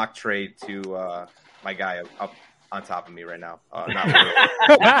in a mock trade to my guy up on top of me right now. And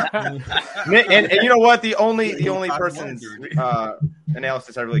you know what? The only person's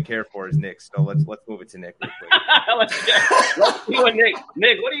analysis I really care for is Nick. So let's move it to Nick real quick. let's see what Nick,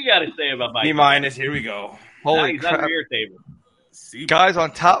 what do you got to say about Mike? B-. Here we go. Holy he's crap. under your table. Guys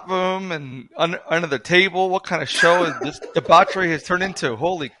on top of him and under the table. What kind of show is this debauchery has turned into?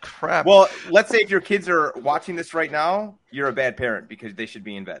 Holy crap. Well, let's say if your kids are watching this right now, you're a bad parent because they should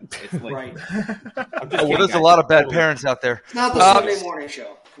be in bed. It's like, right. There's a lot of bad parents out there. It's not the Sunday morning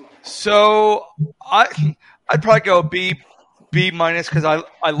show. So I'd probably go B- because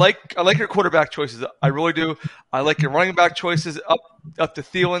I like your quarterback choices. I really do. I like your running back choices up to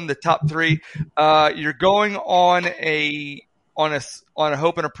Thielen, the top 3. You're going on a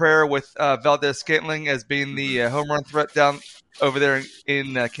hope and a prayer with Valdez-Scantling as being the home run threat down over there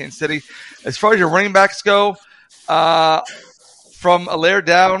in Kansas City. As far as your running backs go, from Allaire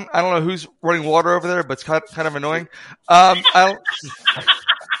down, I don't know who's running water over there, but it's kind of annoying.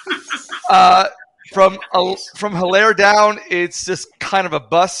 From Hilaire down, it's just kind of a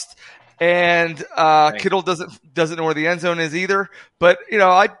bust, and Kittle doesn't know where the end zone is either. But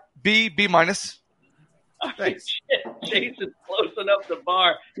I'd B-. Thanks. Jason's closing up the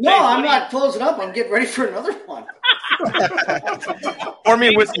bar. No, I'm not closing up. I'm getting ready for another one. Pour me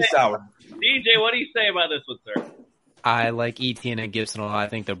a whiskey sour. DJ, what do you say about this one, sir? I like Etienne and Gibson a lot. I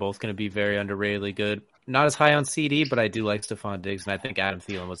think they're both going to be very underratedly good. Not as high on CD, but I do like Stephon Diggs, and I think Adam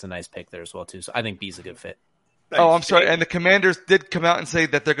Thielen was a nice pick there as well, too. So I think B's a good fit. Thanks. Oh, I'm sorry. And the Commanders did come out and say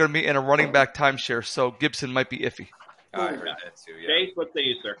that they're going to be in a running back timeshare, so Gibson might be iffy. I heard that too, yeah. Chase, what say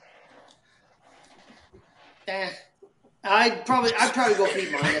you, sir? I'd probably go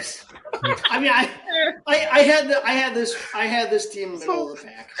B-. I mean, I had this team in the middle of the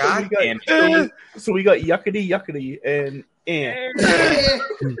pack. So we got yuckity and.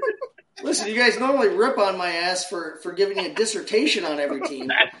 Listen, you guys normally rip on my ass for giving you a dissertation on every team.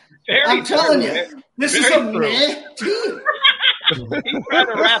 I'm telling you, this is a meh team. He's trying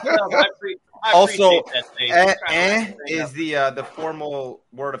to wrap it up. I Also, that, is the formal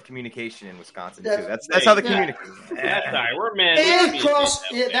word of communication in Wisconsin too. That's how they communicate. That's all right. We're men.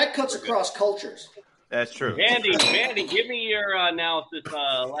 That cuts across cultures. That's true. Vandy, give me your analysis.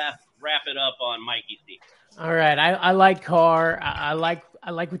 Wrap it up on Mikey's team. All right, I like Carr. I like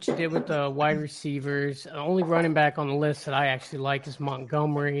what you did with the wide receivers. The only running back on the list that I actually like is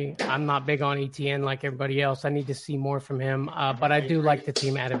Montgomery. I'm not big on ETN like everybody else. I need to see more from him, but I do like the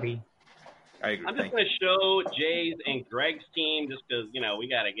team at a B. I agree. I'm just going to show Jay's and Greg's team just because, we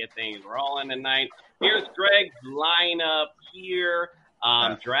got to get things rolling tonight. Here's Greg's lineup here.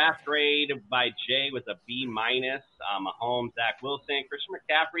 Draft grade by Jay was a B-. Mahomes, Zach Wilson, Christian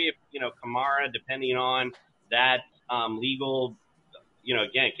McCaffrey, Kamara, depending on that legal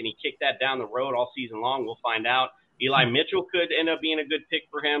again, can he kick that down the road all season long? We'll find out. Eli Mitchell could end up being a good pick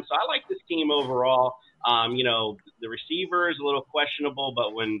for him. So I like this team overall. The receiver is a little questionable,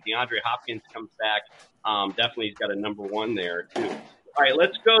 but when DeAndre Hopkins comes back, definitely he's got a number one there too. All right,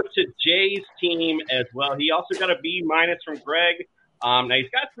 let's go to Jay's team as well. He also got a B- from Greg. Now he's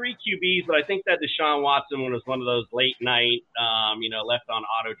got 3 QBs, but I think that Deshaun Watson one was one of those late night, left on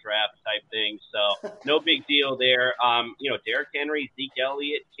auto draft type things. So no big deal there. Derrick Henry, Zeke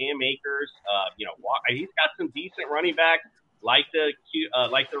Elliott, Cam Akers. He's got some decent running backs, like the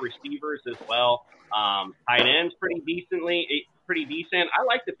receivers as well. Tight ends pretty decent. I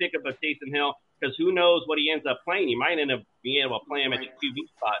like the pick up of Taysom Hill because who knows what he ends up playing. He might end up being able to play him at the QB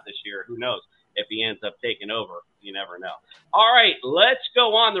spot this year. Who knows if he ends up taking over? You never know. All right, let's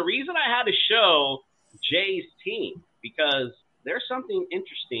go on. The reason I had to show Jay's team because there's something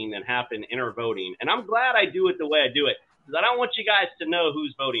interesting that happened in our voting, and I'm glad I do it the way I do it because I don't want you guys to know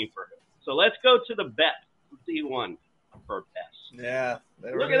who's voting for who. So let's go to the best. Let's see who won for best. Yeah.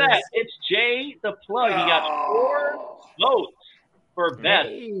 Look at that. It's Jay the Plug. He got 4 votes for best.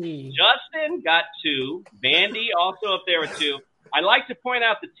 Hey. Justin got 2. Vandy also up there with 2. I'd like to point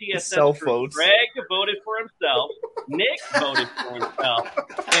out the TSS group. Greg voted for himself. Nick voted for himself.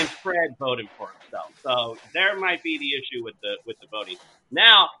 And Fred voted for himself. So there might be the issue with the voting.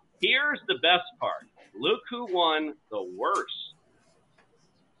 Now, here's the best part. Look who won the worst.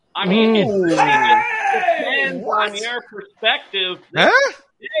 I mean, it depends on your perspective.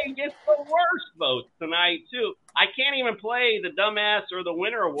 Jay gets the worst votes tonight, too. I can't even play the dumbass or the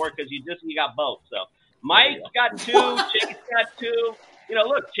winner award because you got both. So Mike's got 2. Chase got 2.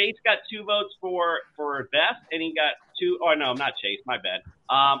 Look, Chase got 2 votes for best, and he got 2. Oh, no, not Chase. My bad.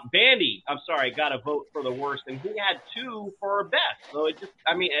 Bandy, I'm sorry, got a vote for the worst, and he had 2 for best. So it just,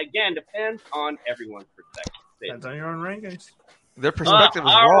 again, depends on everyone's perspective. Depends on your own rankings. Their perspective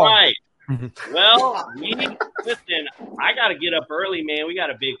is all wrong. Right. Well, listen, I got to get up early, man. We got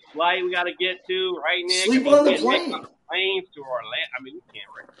a big flight we got to get to, right, Nick? Sleep on the plane. Planes to Orlando. We can't.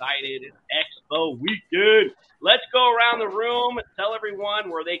 We're excited. It's Expo weekend. Let's go around the room and tell everyone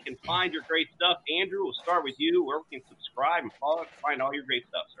where they can find your great stuff. Andrew, we'll start with you. Where we can subscribe and follow, find all your great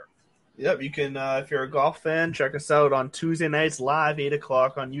stuff, sir. Yep, you can, if you're a golf fan, check us out on Tuesday nights live, 8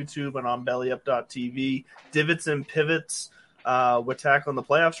 o'clock on YouTube and on BellyUp.tv. Divots and Pivots. We're tackling the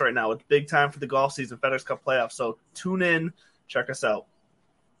playoffs right now. It's big time for the golf season, FedEx Cup playoffs. So tune in, check us out.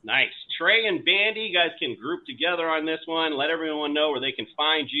 Nice. Trey and Bandy, you guys can group together on this one. Let everyone know where they can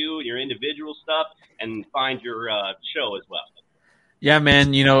find you, your individual stuff, and find your show as well. Yeah,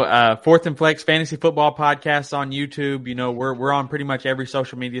 man. Fourth and Flex Fantasy Football Podcast on YouTube. We're on pretty much every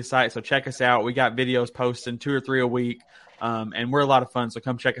social media site, so check us out. We got videos posting 2 or 3 a week, and we're a lot of fun. So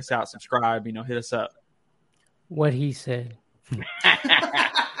come check us out, subscribe, hit us up. What he said.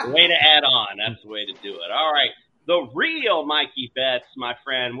 Way to add on. That's the way to do it. All right. The real Mikey Betts, my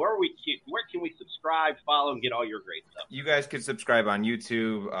friend. Where can we subscribe, follow, and get all your great stuff? You guys can subscribe on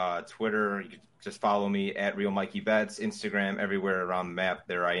YouTube, Twitter. You can just follow me at Real Mikey Betts, Instagram, everywhere around the map.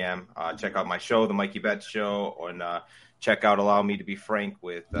 There I am. Check out my show, The Mikey Betts Show, and check out Allow Me to Be Frank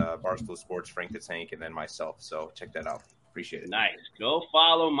with Barstool Sports, Frank the Tank, and then myself. So check that out. Appreciate it. Nice. Go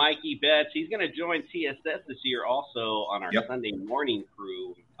follow Mikey Betts. He's going to join TSS this year also on our Sunday morning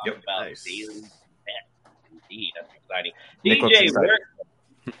crew. Talk about daily bets. Indeed. That's exciting.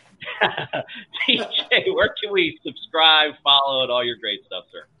 DJ, where can we subscribe, follow, and all your great stuff,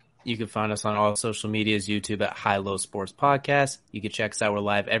 sir? You can find us on all social medias, YouTube at High Low Sports Podcast. You can check us out. We're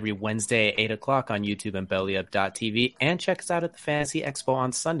live every Wednesday at 8 o'clock on YouTube and BellyUp.tv. And check us out at the Fantasy Expo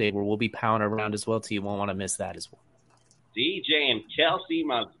on Sunday, where we'll be pounding around as well, so you won't want to miss that as well. DJ and Kelsey,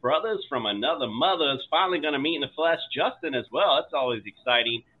 my brothers from another mother, is finally going to meet in the flesh. Justin as well. That's always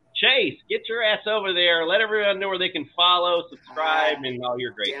exciting. Chase, get your ass over there. Let everyone know where they can follow, subscribe, and all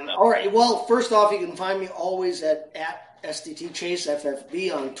your great stuff. All right. Well, first off, you can find me always at SDT Chase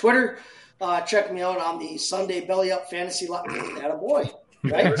FFB on Twitter. Check me out on the Sunday Belly Up Fantasy Live. Attaboy.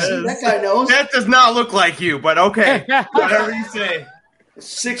 Right? See, that guy knows. That does not look like you, but okay. Whatever you say.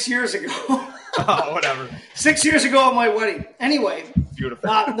 6 years ago. Oh, whatever. 6 years ago at my wedding. Anyway. Beautiful.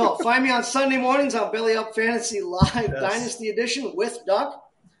 No, find me on Sunday mornings on Belly Up Fantasy Live Dynasty Edition with Duck.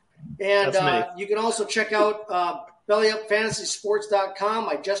 And you can also check out BellyUpFantasySports.com.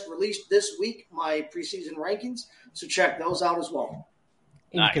 I just released this week my preseason rankings, so check those out as well.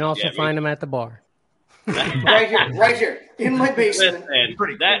 And you can also find them at the bar. right here, in my basement. Listen,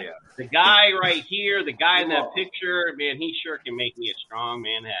 The guy right here, the guy in that picture, man, he sure can make me a strong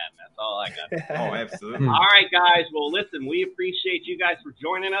Manhattan. That's all I got. Oh, absolutely. All right, guys. Well, listen, we appreciate you guys for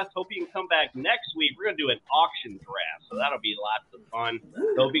joining us. Hope you can come back next week. We're going to do an auction draft, so that'll be lots of fun.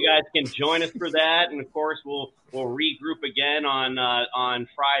 Hope you guys can join us for that. And, of course, we'll regroup again on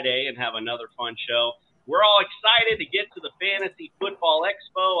Friday and have another fun show. We're all excited to get to the Fantasy Football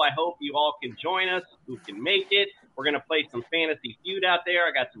Expo. I hope you all can join us who can make it. We're going to play some Fantasy Feud out there.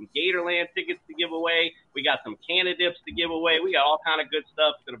 I got some Gatorland tickets to give away. We got some Canadips to give away. We got all kind of good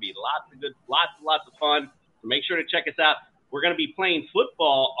stuff. It's going to be lots of fun. So make sure to check us out. We're going to be playing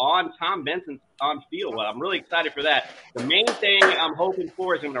football on Tom Benson's on field. Well, I'm really excited for that. The main thing I'm hoping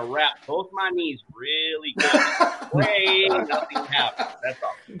for is I'm going to wrap both my knees really good. Pray nothing happens. That's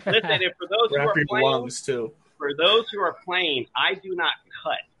all. Listen, and for those who are playing, lungs too. For those who are playing, I do not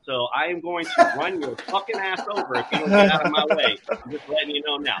cut. So I am going to run your fucking ass over if you don't get out of my way. I'm just letting you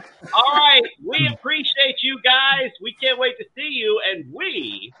know now. All right. We appreciate you guys. We can't wait to see you, and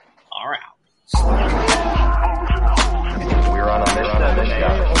we are out. We're on a mission,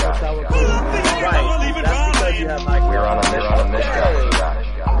 Right. That's because you have We're on a mission,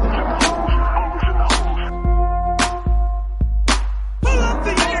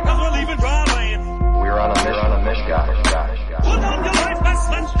 We're on a mission, Put on your life vest,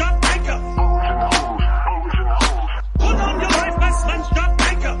 let's stop makeup. Put on your life vest, let's stop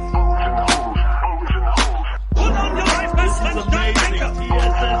makeup. Put on your life vest, let's stop makeup.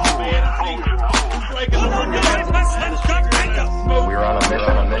 Put on your life vest, let's stop makeup. We're on a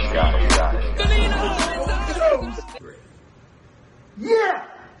mission, Yeah,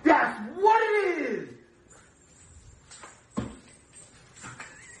 that's what it is.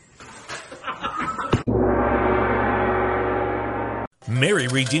 Mary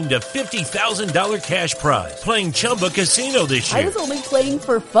redeemed a $50,000 cash prize playing Chumba Casino this year. I was only playing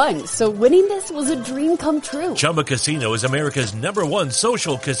for fun, so winning this was a dream come true. Chumba Casino is America's #1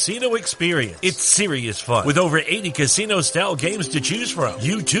 social casino experience. It's serious fun. With over 80 casino-style games to choose from,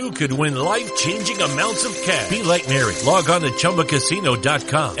 you too could win life-changing amounts of cash. Be like Mary. Log on to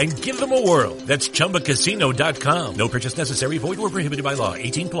ChumbaCasino.com and give them a whirl. That's ChumbaCasino.com. No purchase necessary. Void where prohibited by law.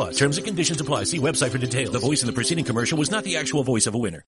 18+. Terms and conditions apply. See website for details. The voice in the preceding commercial was not the actual voice of a winner.